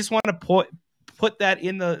I just want to put that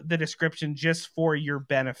in the description just for your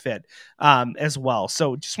benefit as well.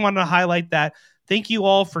 So just wanted to highlight that. Thank you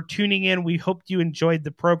all for tuning in. We hope you enjoyed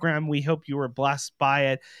the program. We hope you were blessed by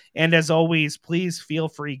it. And as always, please feel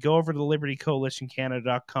free, go over to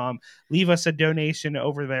libertycoalitioncanada.com, leave us a donation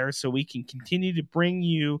over there so we can continue to bring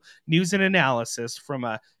you news and analysis from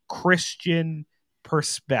a Christian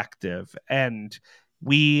perspective. And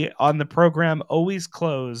we, on the program, always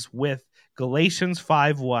close with Galatians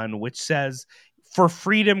 5:1, which says, "For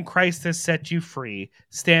freedom Christ has set you free.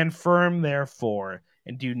 Stand firm, therefore,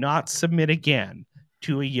 and do not submit again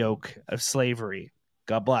to a yoke of slavery.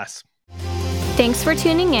 God bless. Thanks for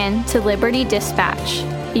tuning in to Liberty Dispatch,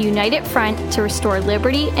 a united front to restore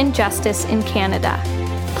liberty and justice in Canada.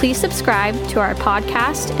 Please subscribe to our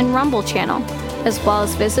podcast and Rumble channel, as well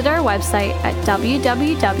as visit our website at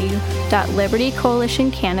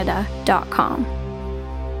www.libertycoalitioncanada.com.